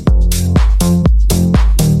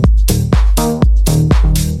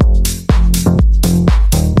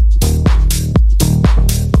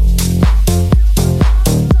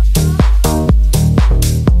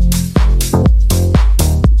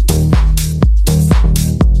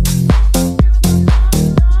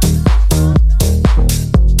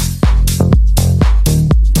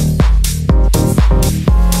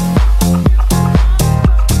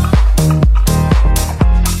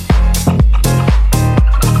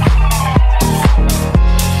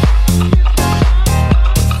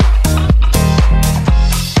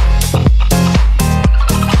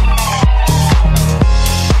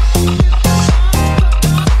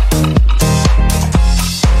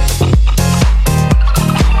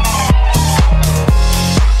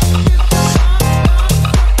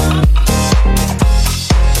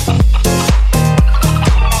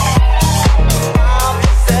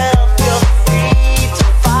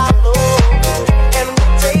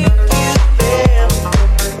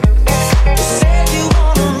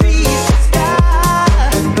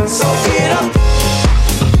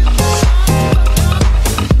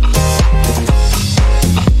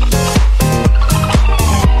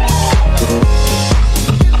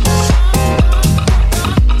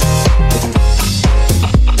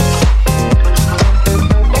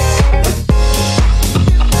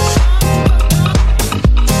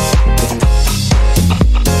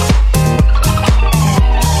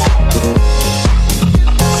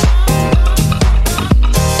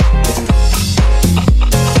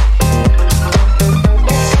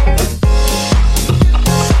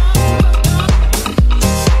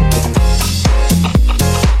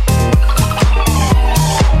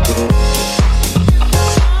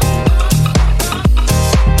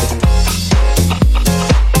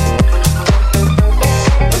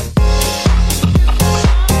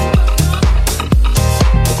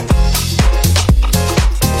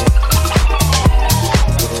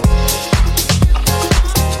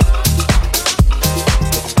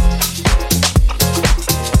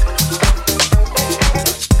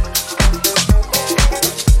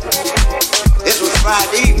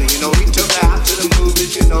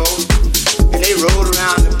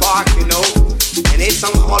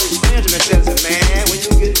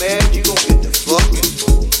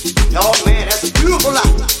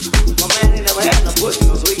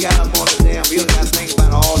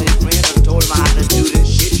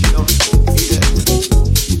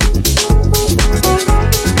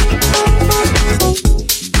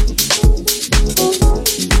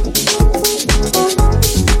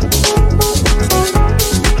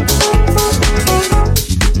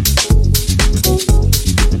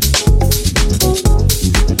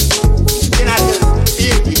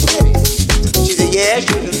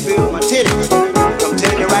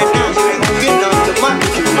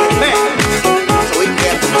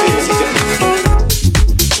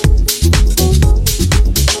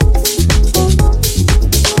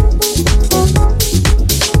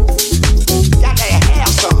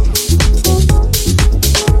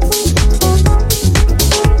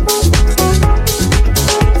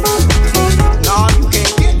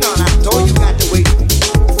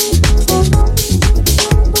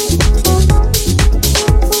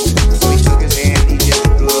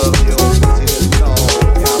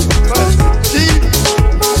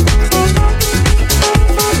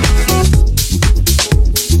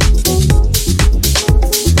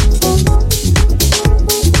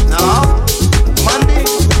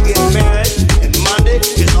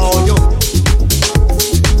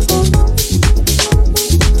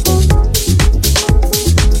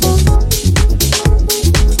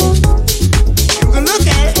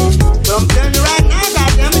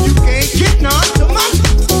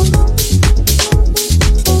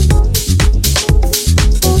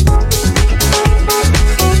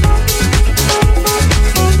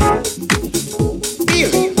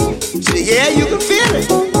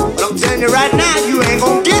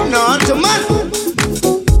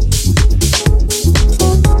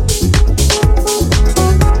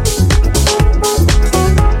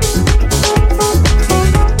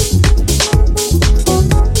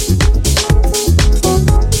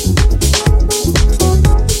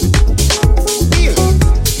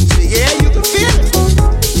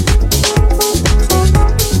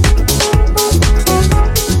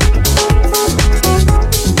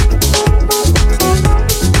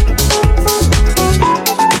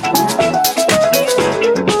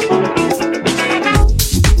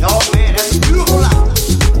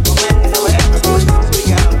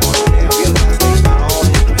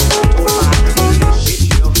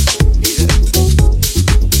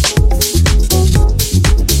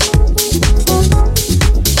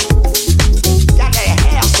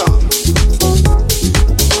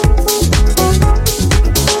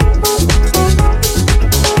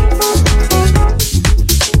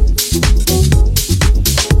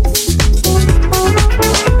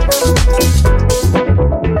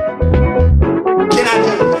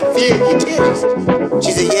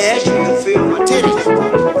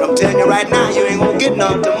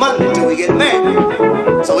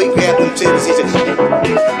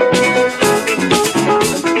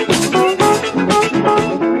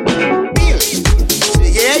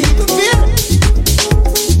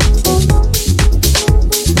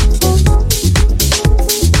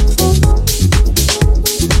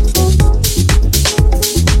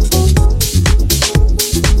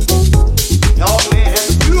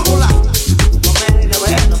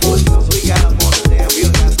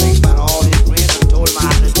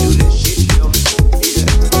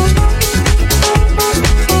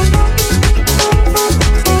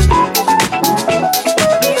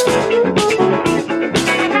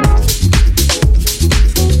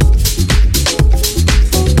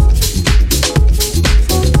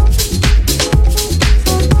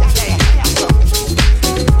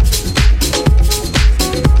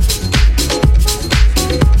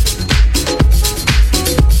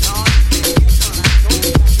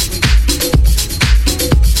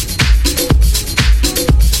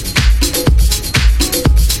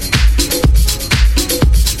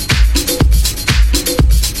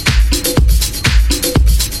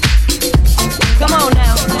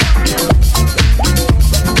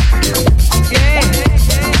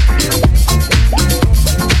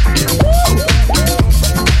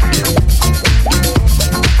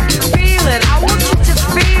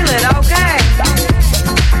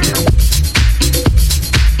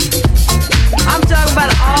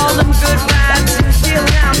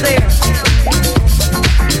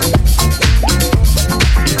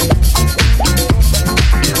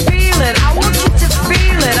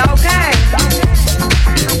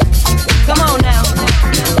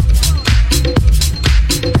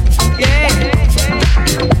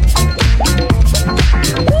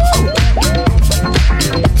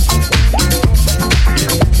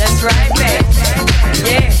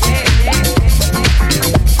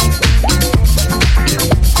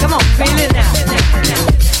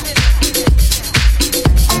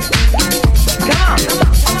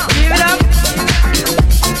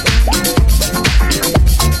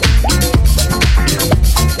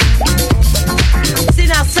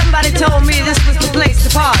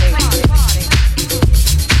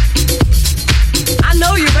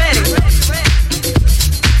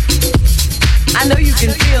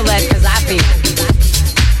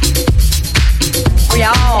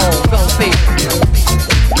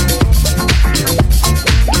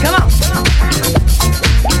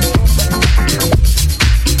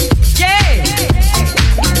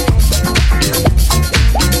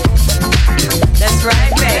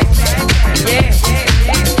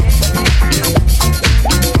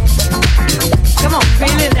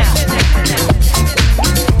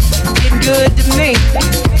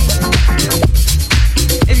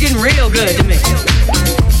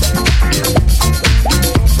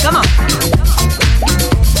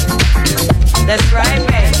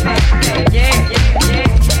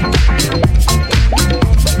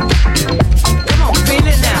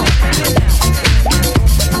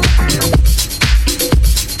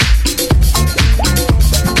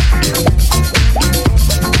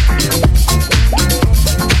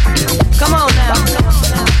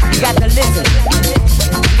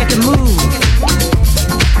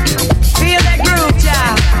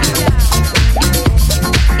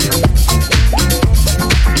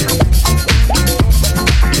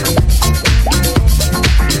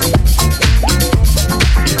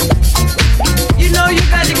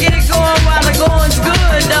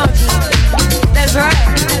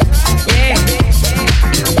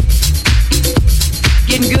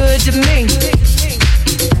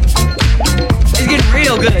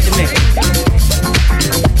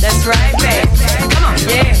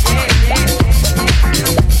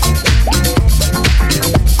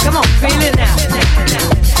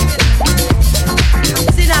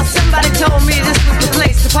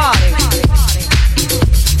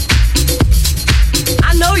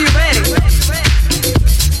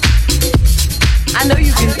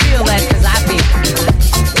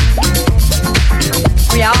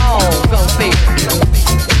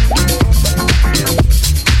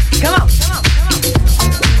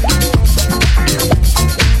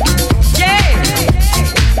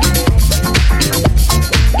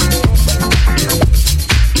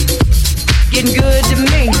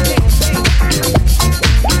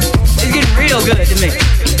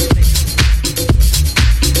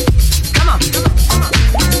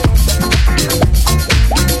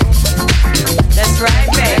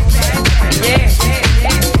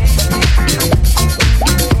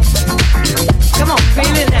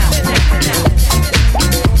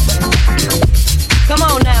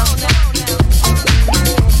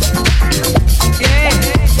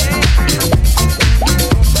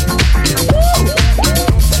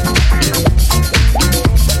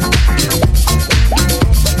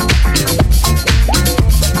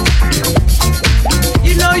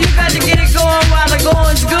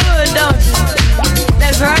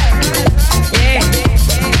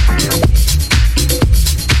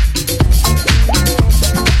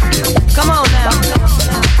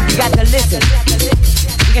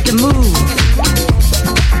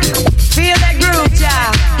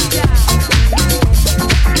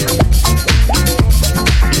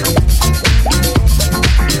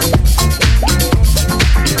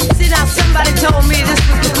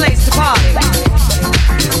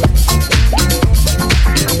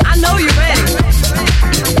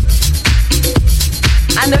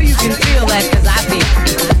 can feel that, 'cause I feel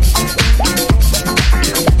it.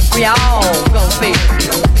 We all gon' feel it.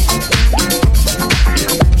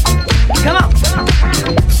 Come on.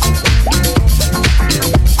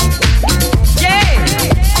 Yeah.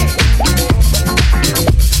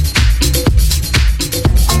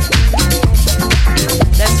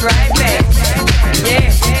 That's right, babe.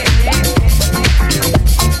 Yeah.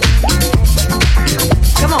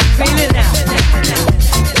 Come on, feel it now.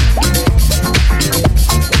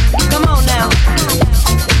 Come on now.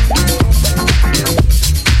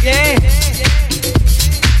 Yeah.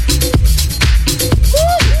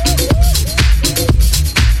 Woo.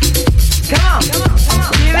 Come on.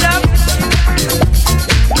 Give it up.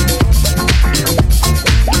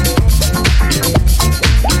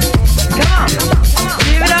 Come on.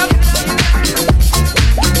 Give it up.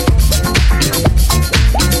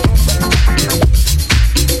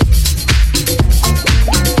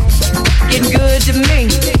 Getting good to me.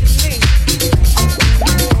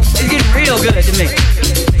 It's getting real good to me.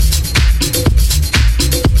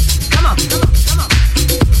 Come on.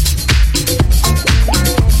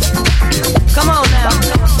 Come on now.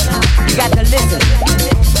 You got to listen.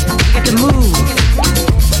 You got to move.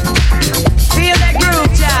 Feel that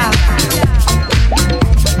groove, child.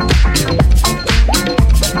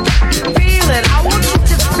 Feel it. I want you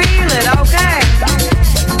to feel it, okay?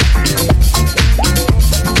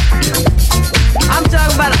 I'm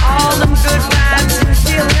talking about all them good vibes and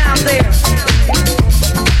feeling out there.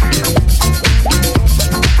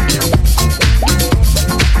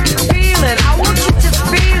 Feel it. I want you to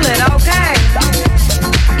feel it, okay?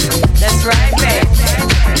 That's right, babe.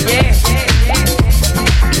 Yeah.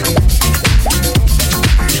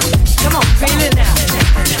 Come on, feel it now.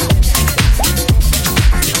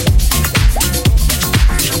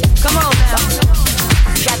 Come on now.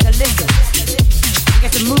 You got to listen. You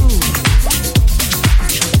got to move.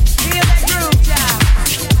 Feel that groove, child.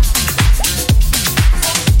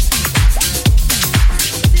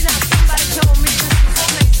 See now, somebody told me this was the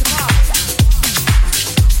place to party. I know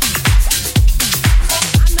you're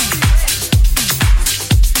ready.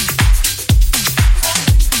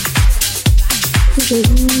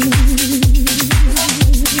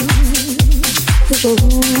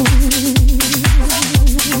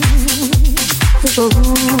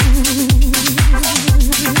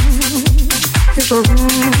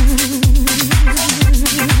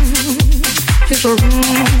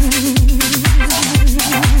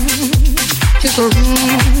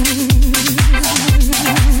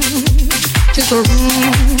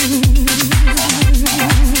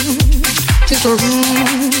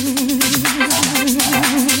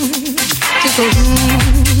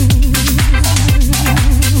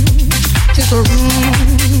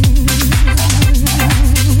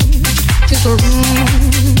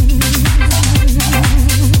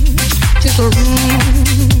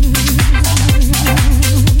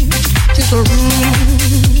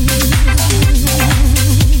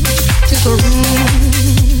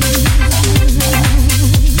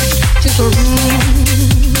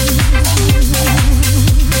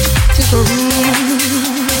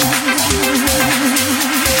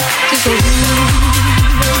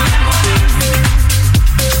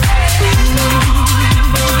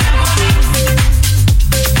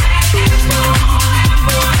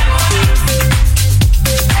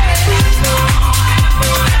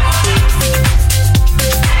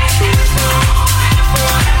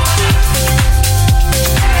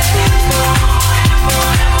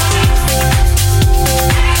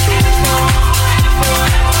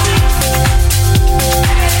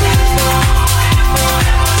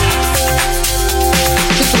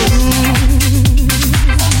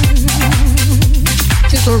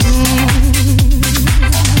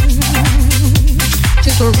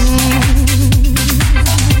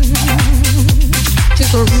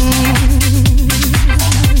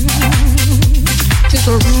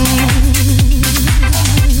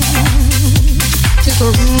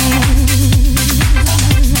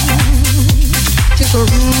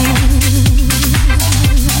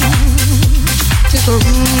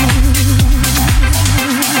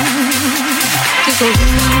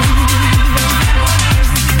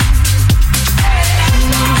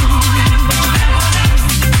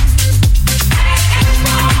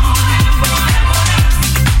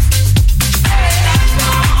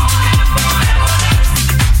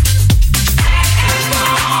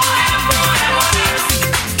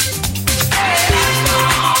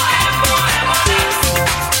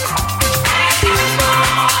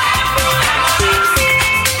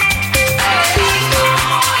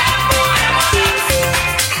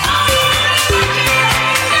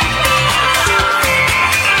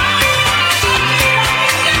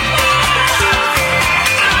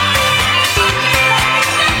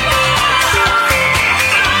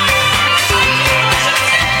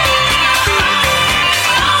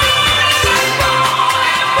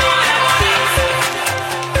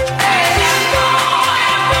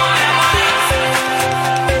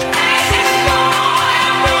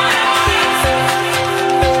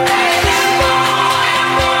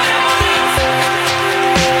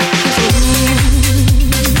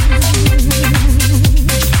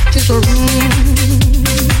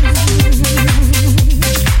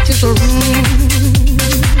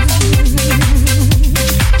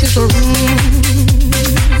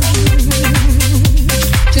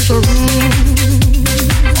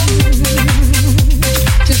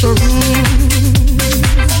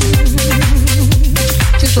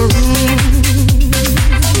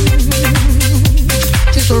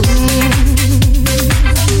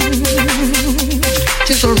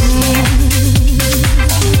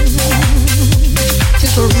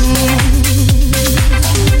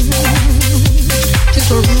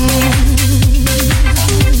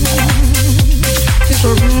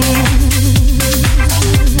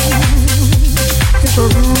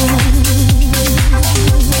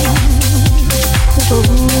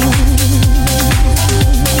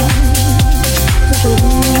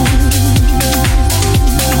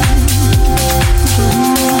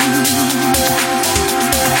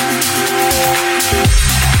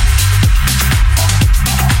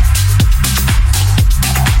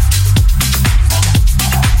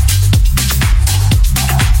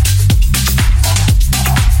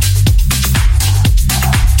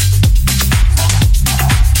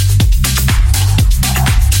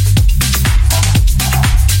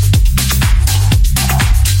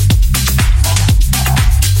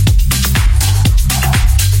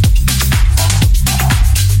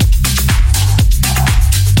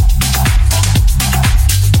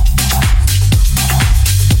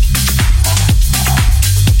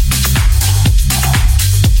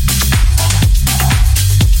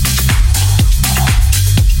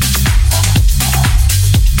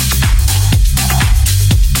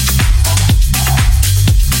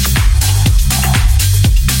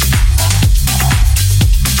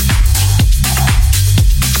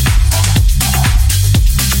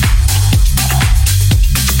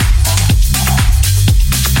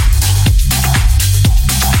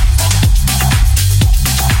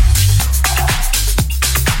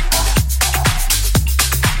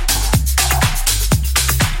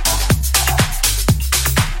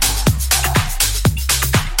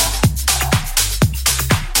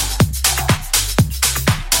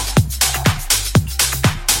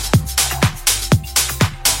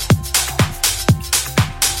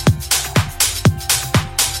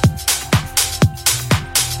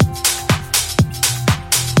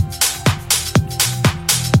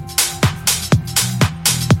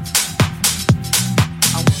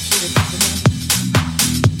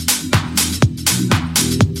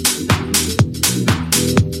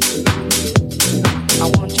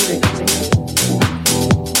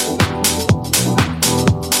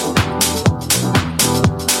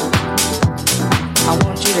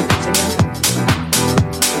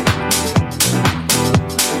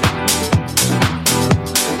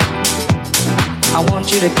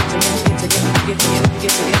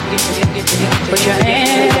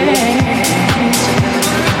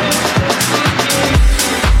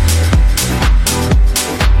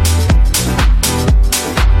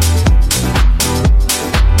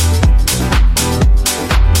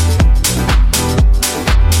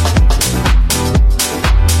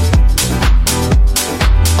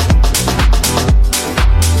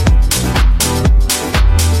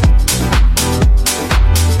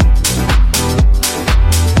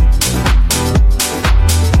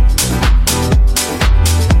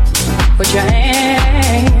 Put your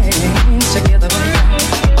hands together.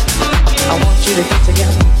 I want you to get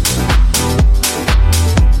together.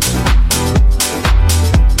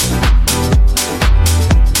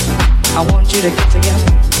 I want you to get together.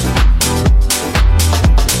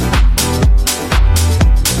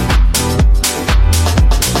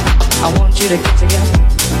 I want you to get together.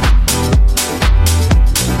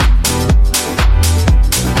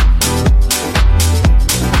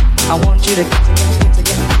 I want you to get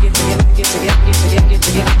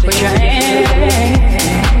together. Put your hands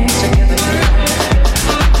together.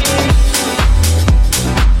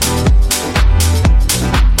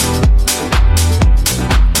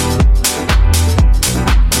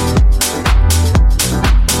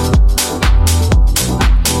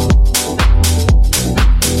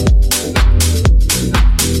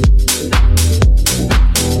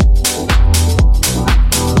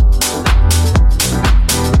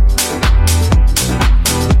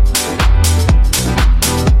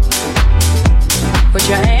 Put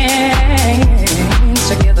your hands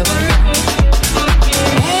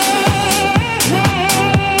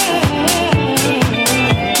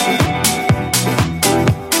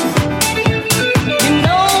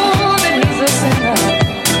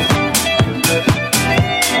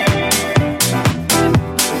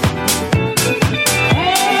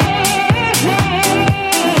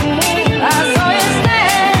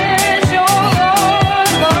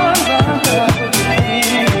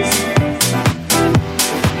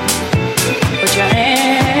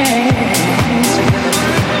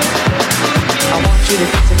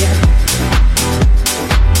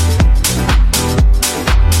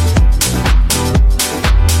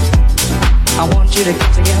want you to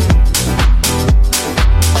get together.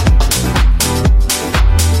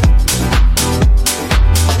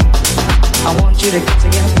 I want you to get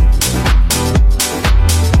together.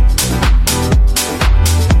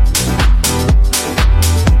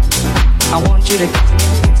 I want you to get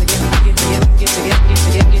together, get together, get together, get together, get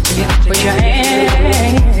together, get together. Put your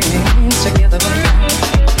hands together.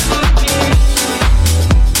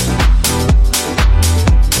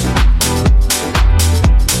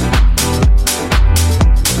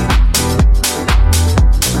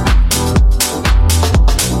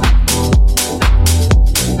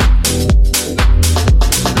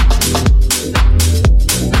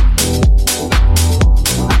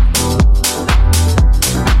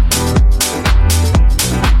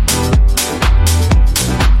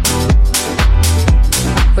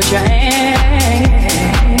 Put your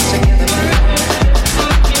hands together.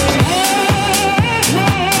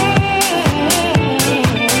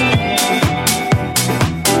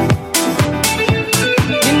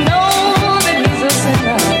 You know that he's a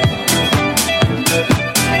sinner.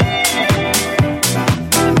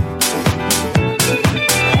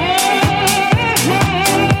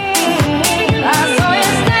 I saw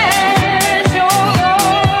you stand, you're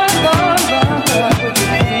gone.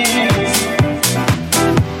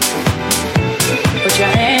 Put your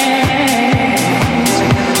hands together.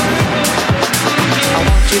 I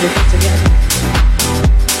want you to get together.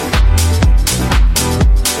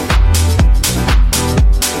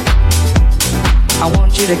 I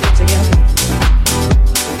want you to get together.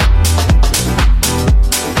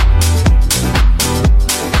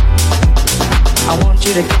 I want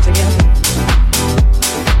you to get together.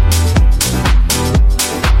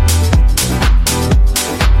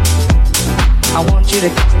 I want you to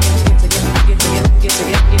get together, get together, get together, get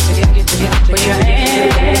together, get together, get together. Put your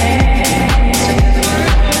hands together.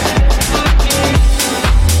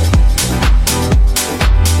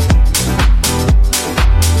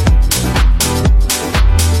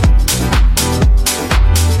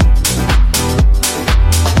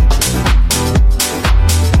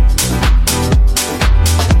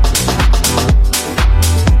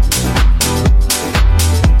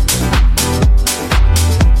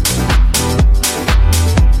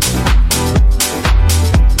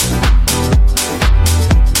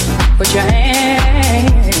 Put your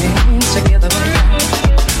hands together.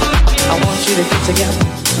 I want you to get together.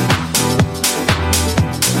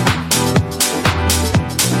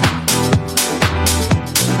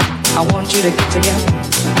 I want you to get together.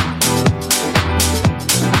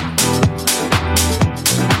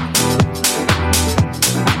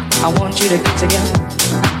 I want you to get together.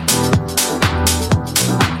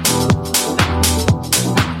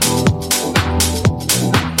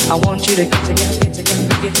 I want you to get together, get together,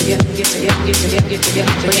 get together, get together, get together, get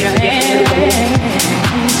together. Put your hands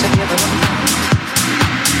together.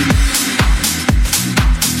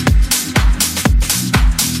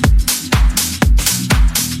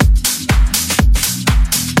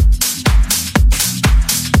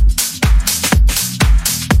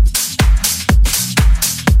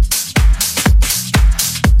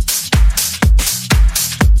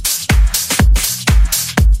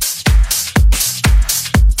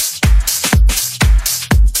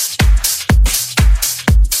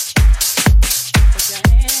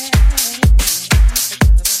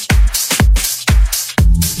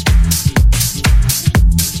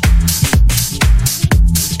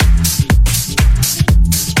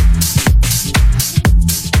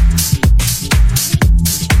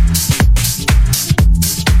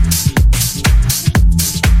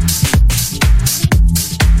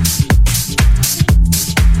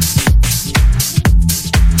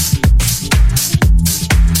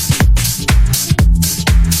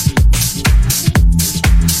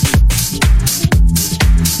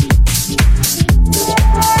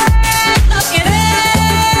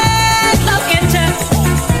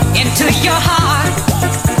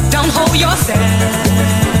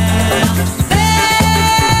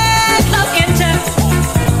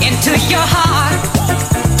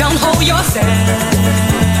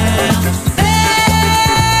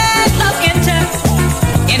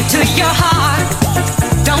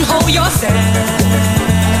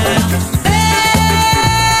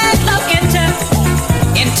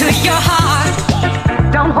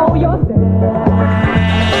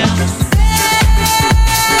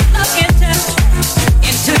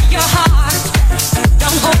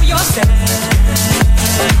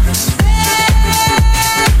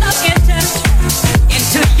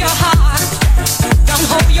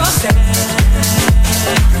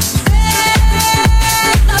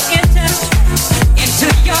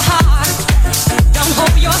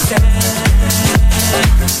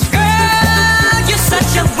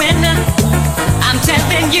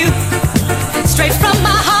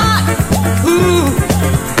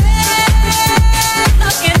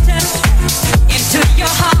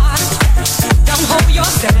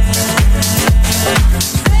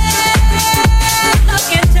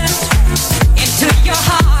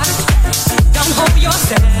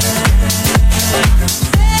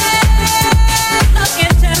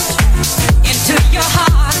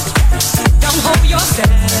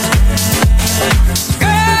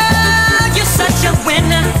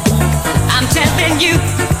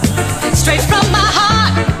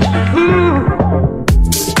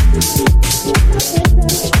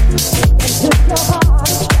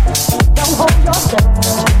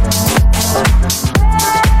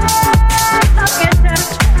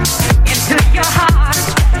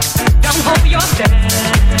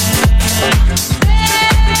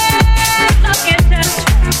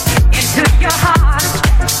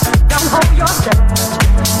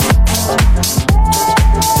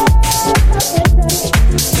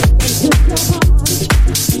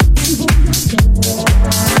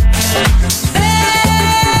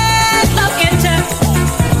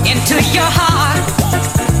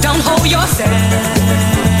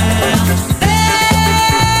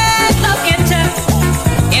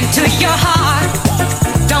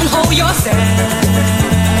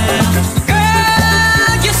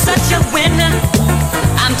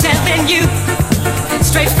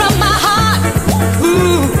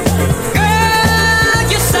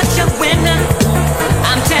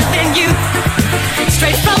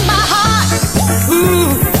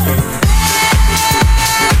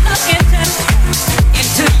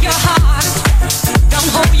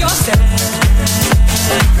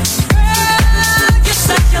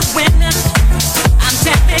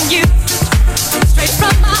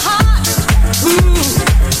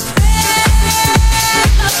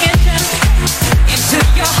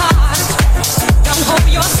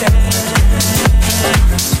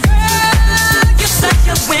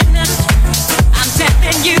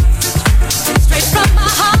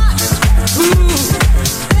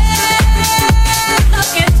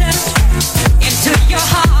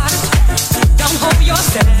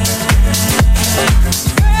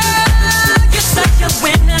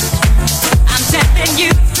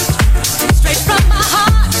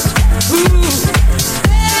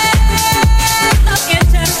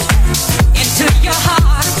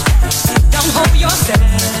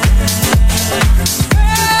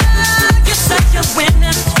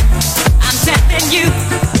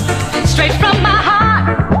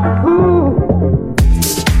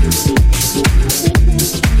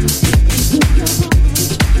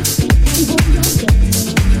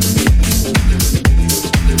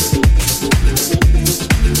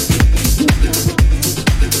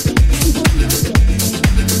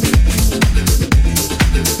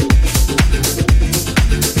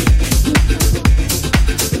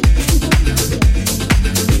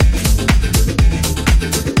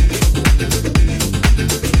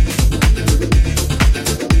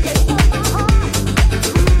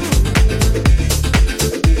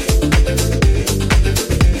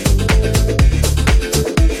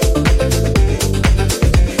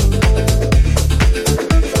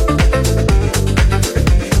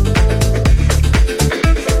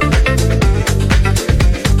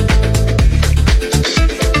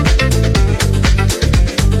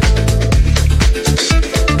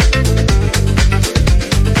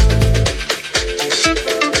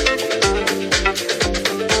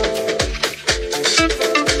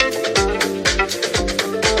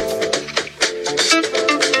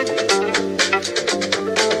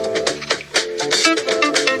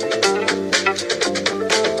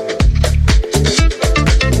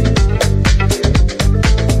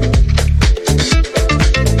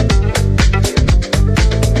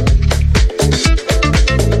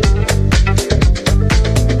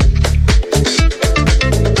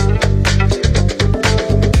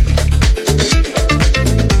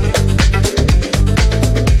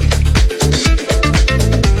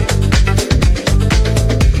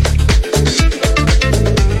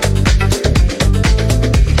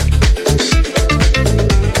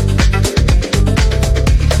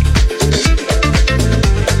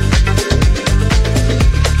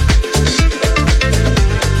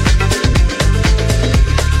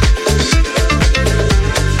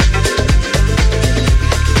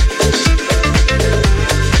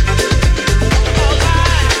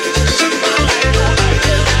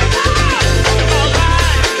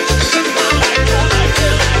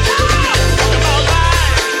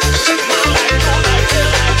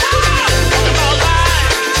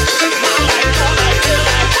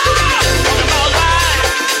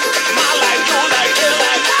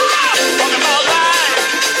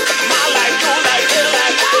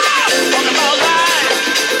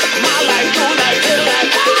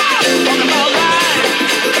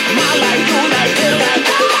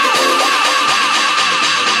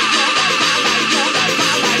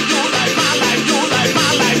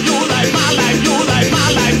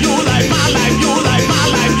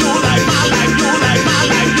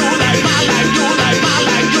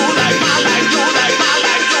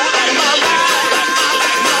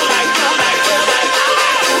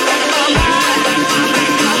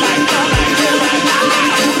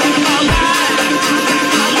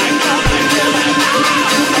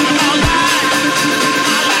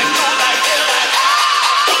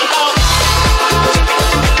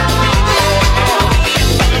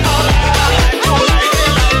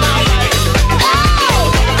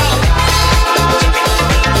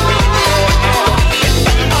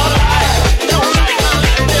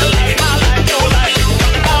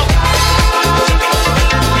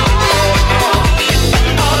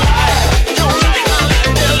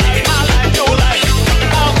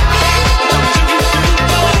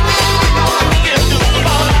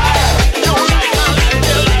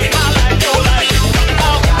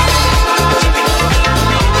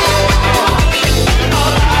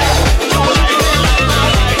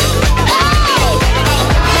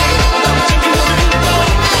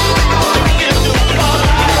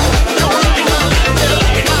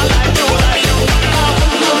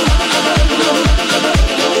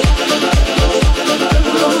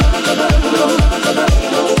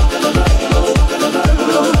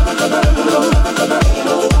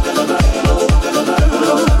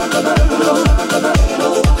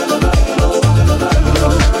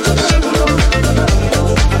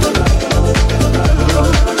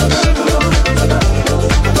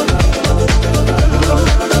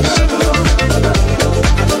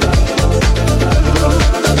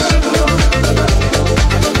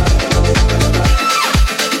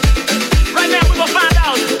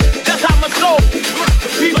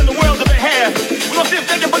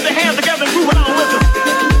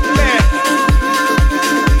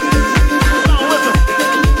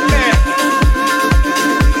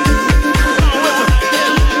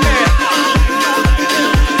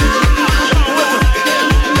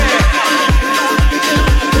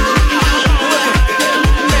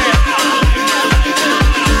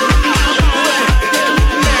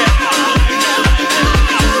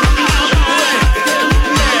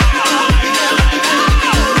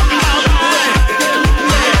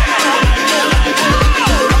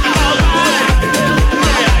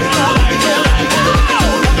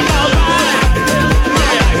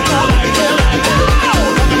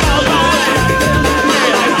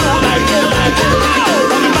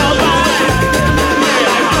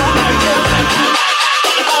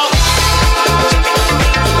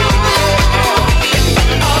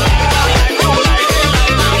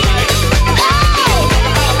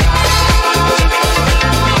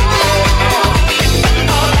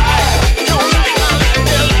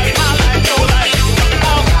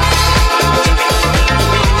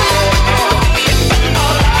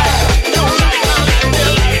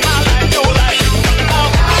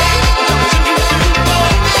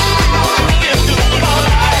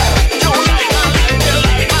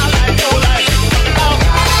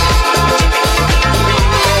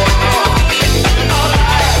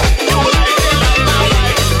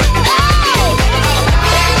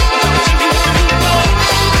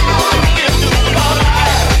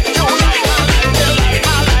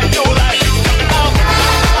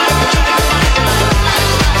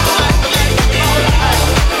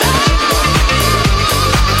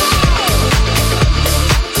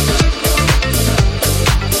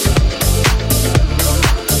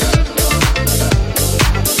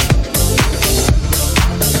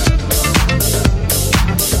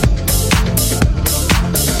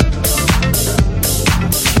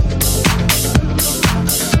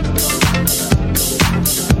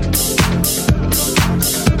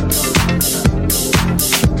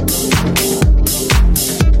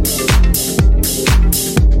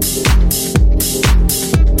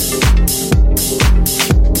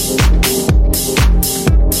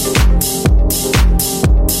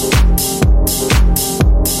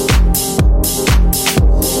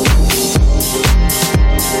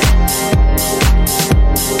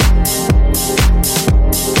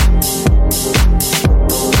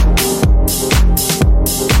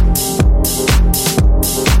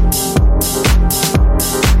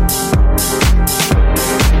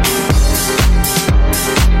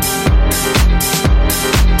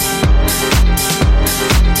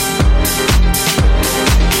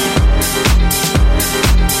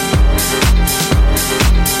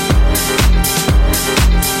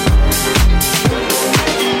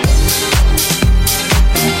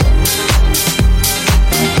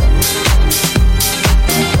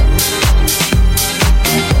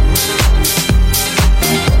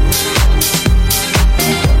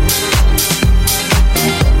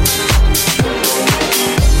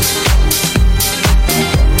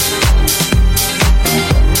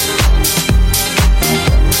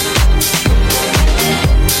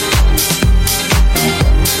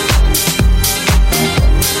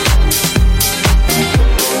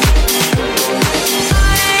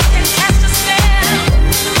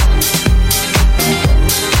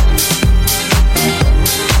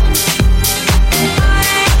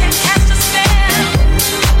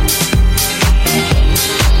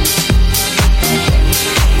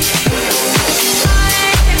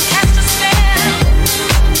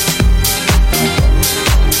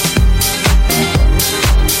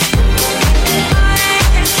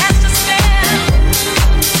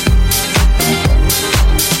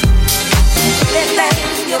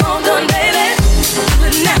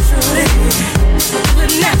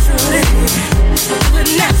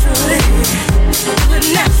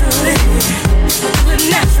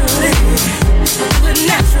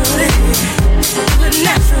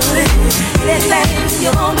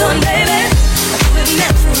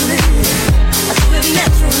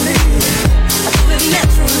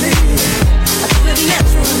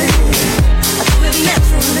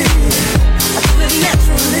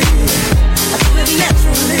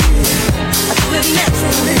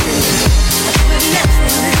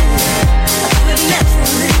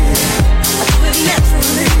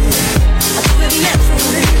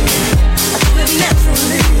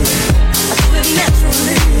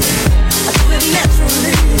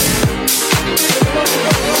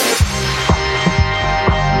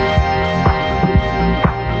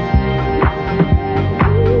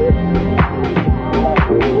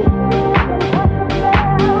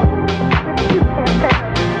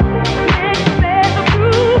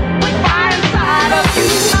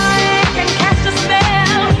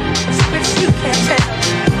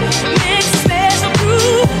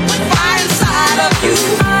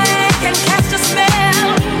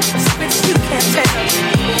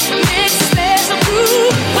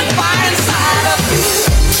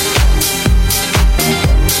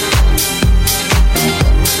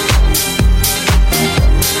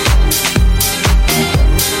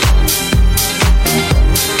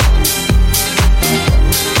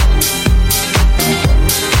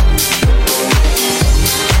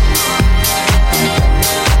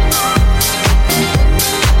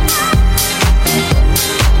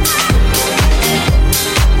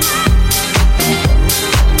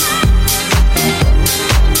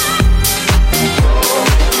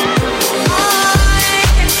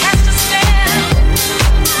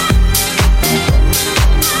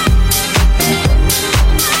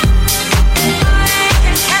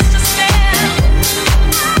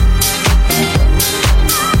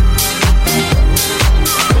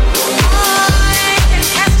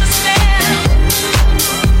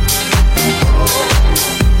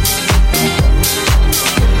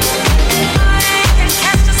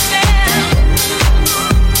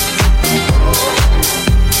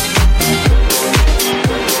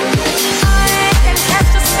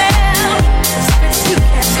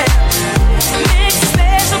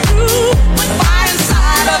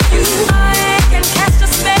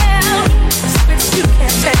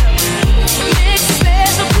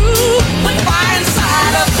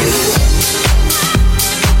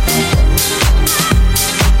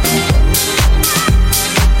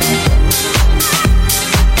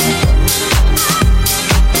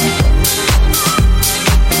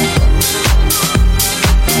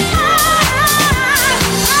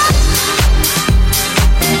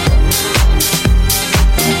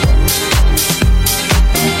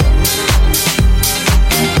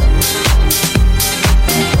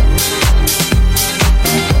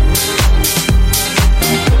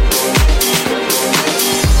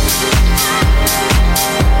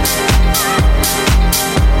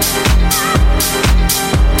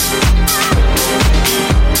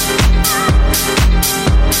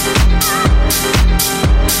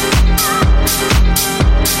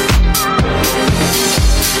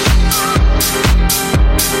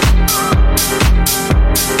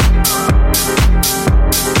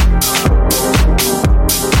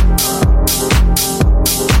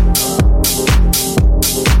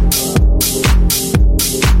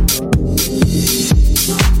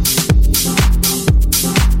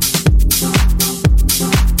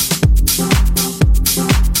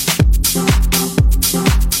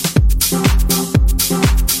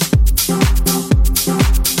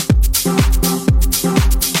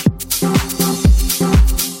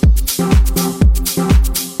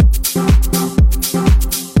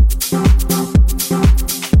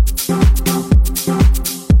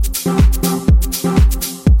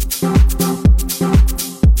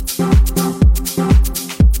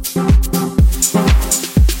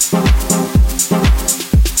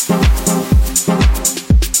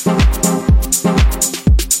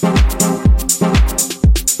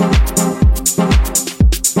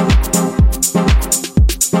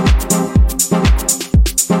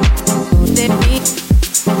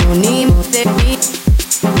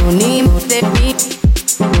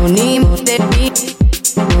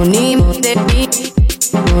 unimos de beat,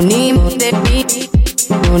 unimos de beat,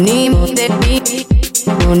 unimos de beat,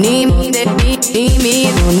 unimos de beat,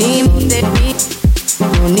 unimos de beat,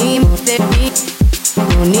 unimos de beat,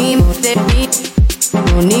 unimos de beat,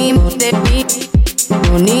 unimos de beat,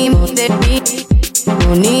 unimos de beat,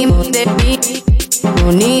 unimos de beat,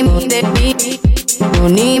 unimos de beat,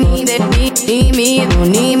 unimos de beat,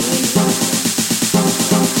 unimos.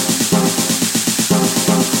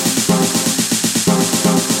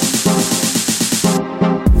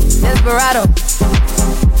 Desperado,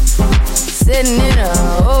 sitting in a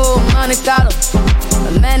old Monte Carlo. A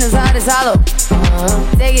man whose heart is hollow.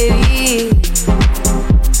 Take it easy.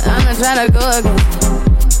 I'm not trying to go against you.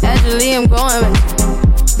 Actually, I'm going with you.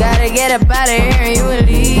 Gotta get up out of here and you will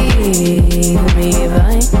leave me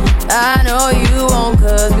behind. I know you won't,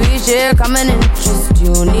 cause we share common interest.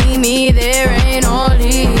 You need me, there ain't no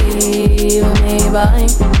leaving me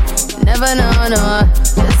behind. Never know, no,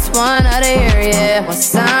 just one out of here, yeah.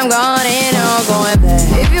 Once I'm gone, ain't no going back.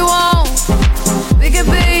 If you want, we could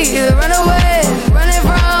be the runaway, running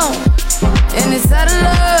from inside of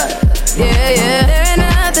love, yeah, yeah. There ain't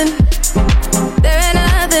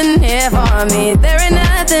nothing here for me. There ain't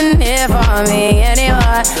nothing here for me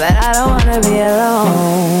anymore. But I don't wanna be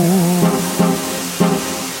alone.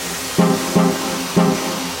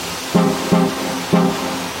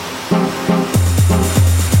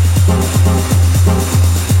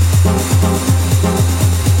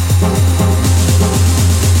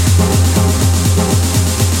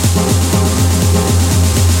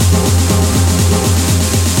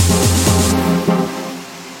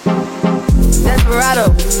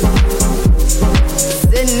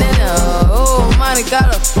 Sitting in a old Monte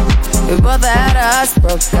Carlo. We both had our hearts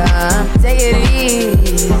broken. Take it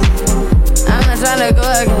easy. I'm not trying to go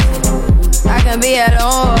against you. I can be at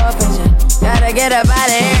home for you. Gotta get up out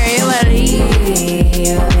of here. You wanna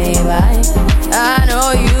leave me behind. I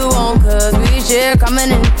know you won't, cause we share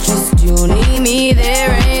common interest. You need me,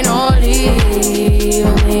 there ain't no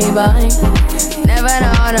leaving me behind. Never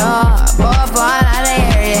know, no. Both one out of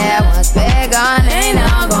here, yeah. Once we're gone, ain't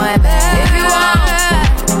no going back. If you want,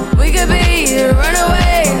 we could be the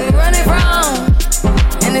runaway, running from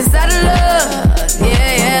inside of love,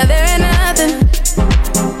 yeah, yeah. There ain't nothing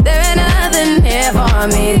here for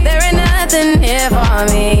me. There ain't nothing here for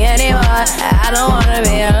me anymore. I don't wanna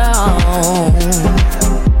be alone.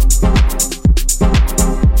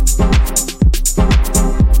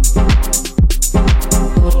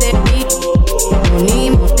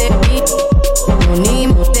 Unimos de beat,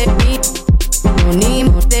 unimos de beat, unimos de beat,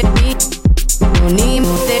 unimos de beat,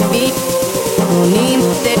 unimos de beat,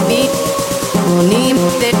 unimos de beat, unimos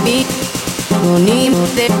de beat,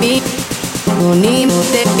 unimos de beat, unimos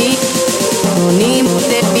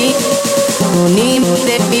de beat, unimos de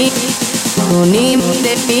beat, unimos de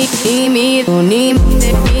beat, unimos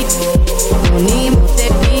de beat, unimos de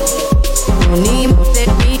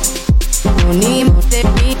beat,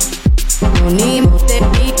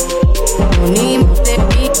 unimos de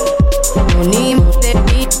beat,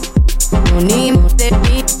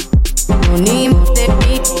 unimos de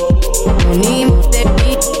beat.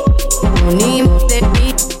 Unimos de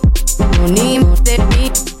beat,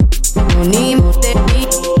 unimos de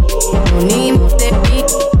beat, unimos de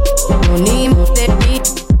beat, unimos de beat,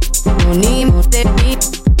 unimos de beat, unimos de beat,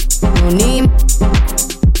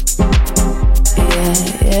 yeah,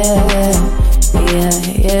 yeah, yeah,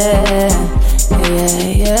 yeah, yeah,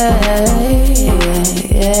 yeah, yeah.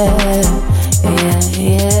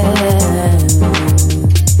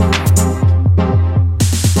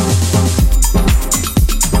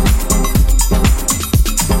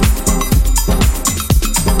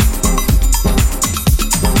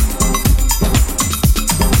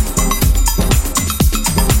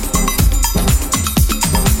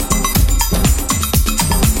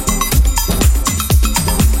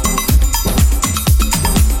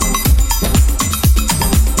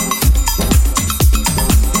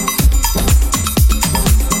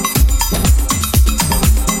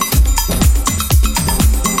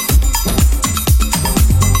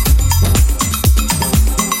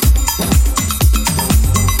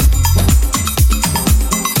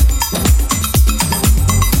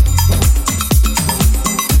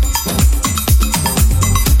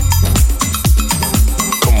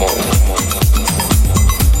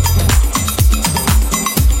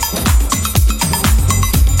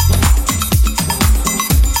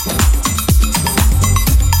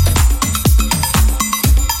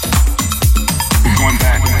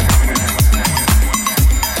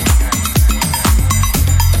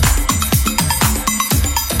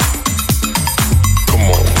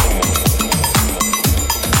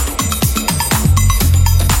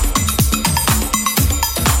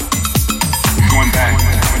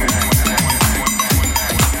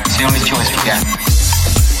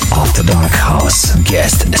 After Dark House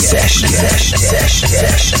guest session.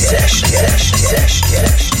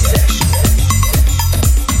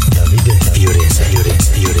 Davide Fiorese.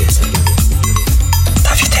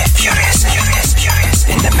 Davide Fiorese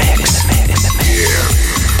in the mix. Yeah.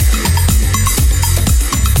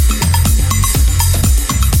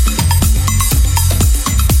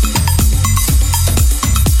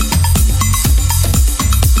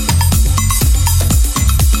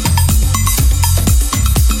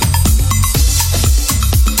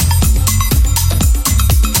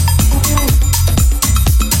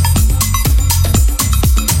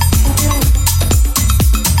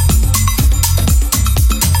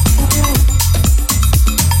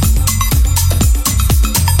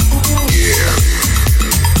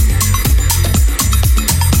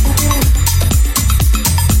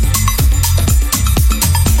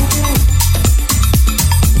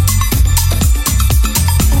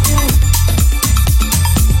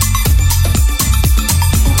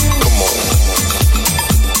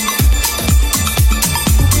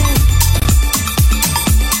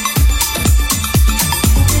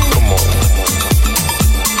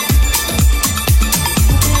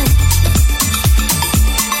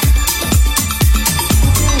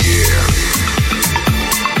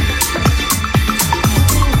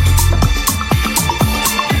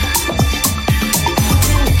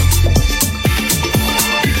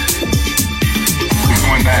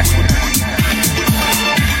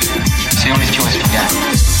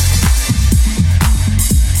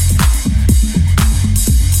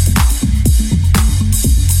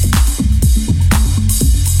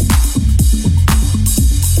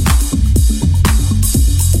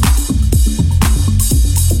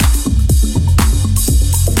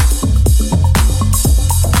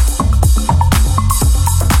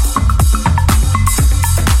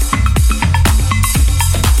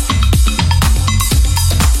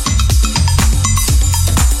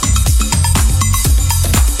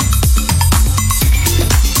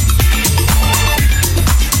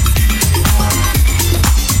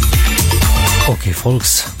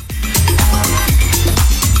 Folks,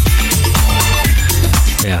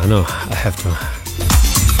 yeah, no, I have to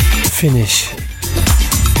finish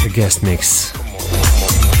the guest mix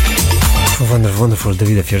for wonderful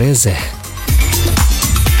Davide Fiorese.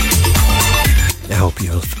 I hope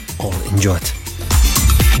you'll all enjoyed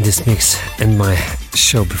this mix and my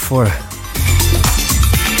show before.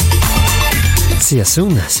 See you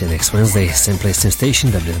soon, see you next Wednesday, same place, same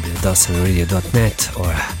station, www.sunradio.net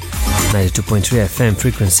or 92.3 FM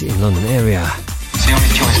frequency in London area.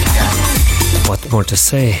 What more to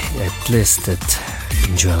say? At least that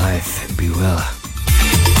enjoy life, be well,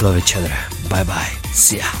 love each other. Bye bye.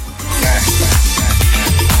 See ya.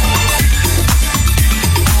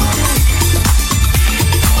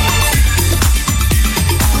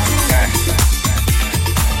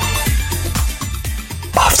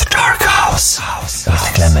 After Dark House with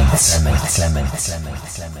kLEMENZ.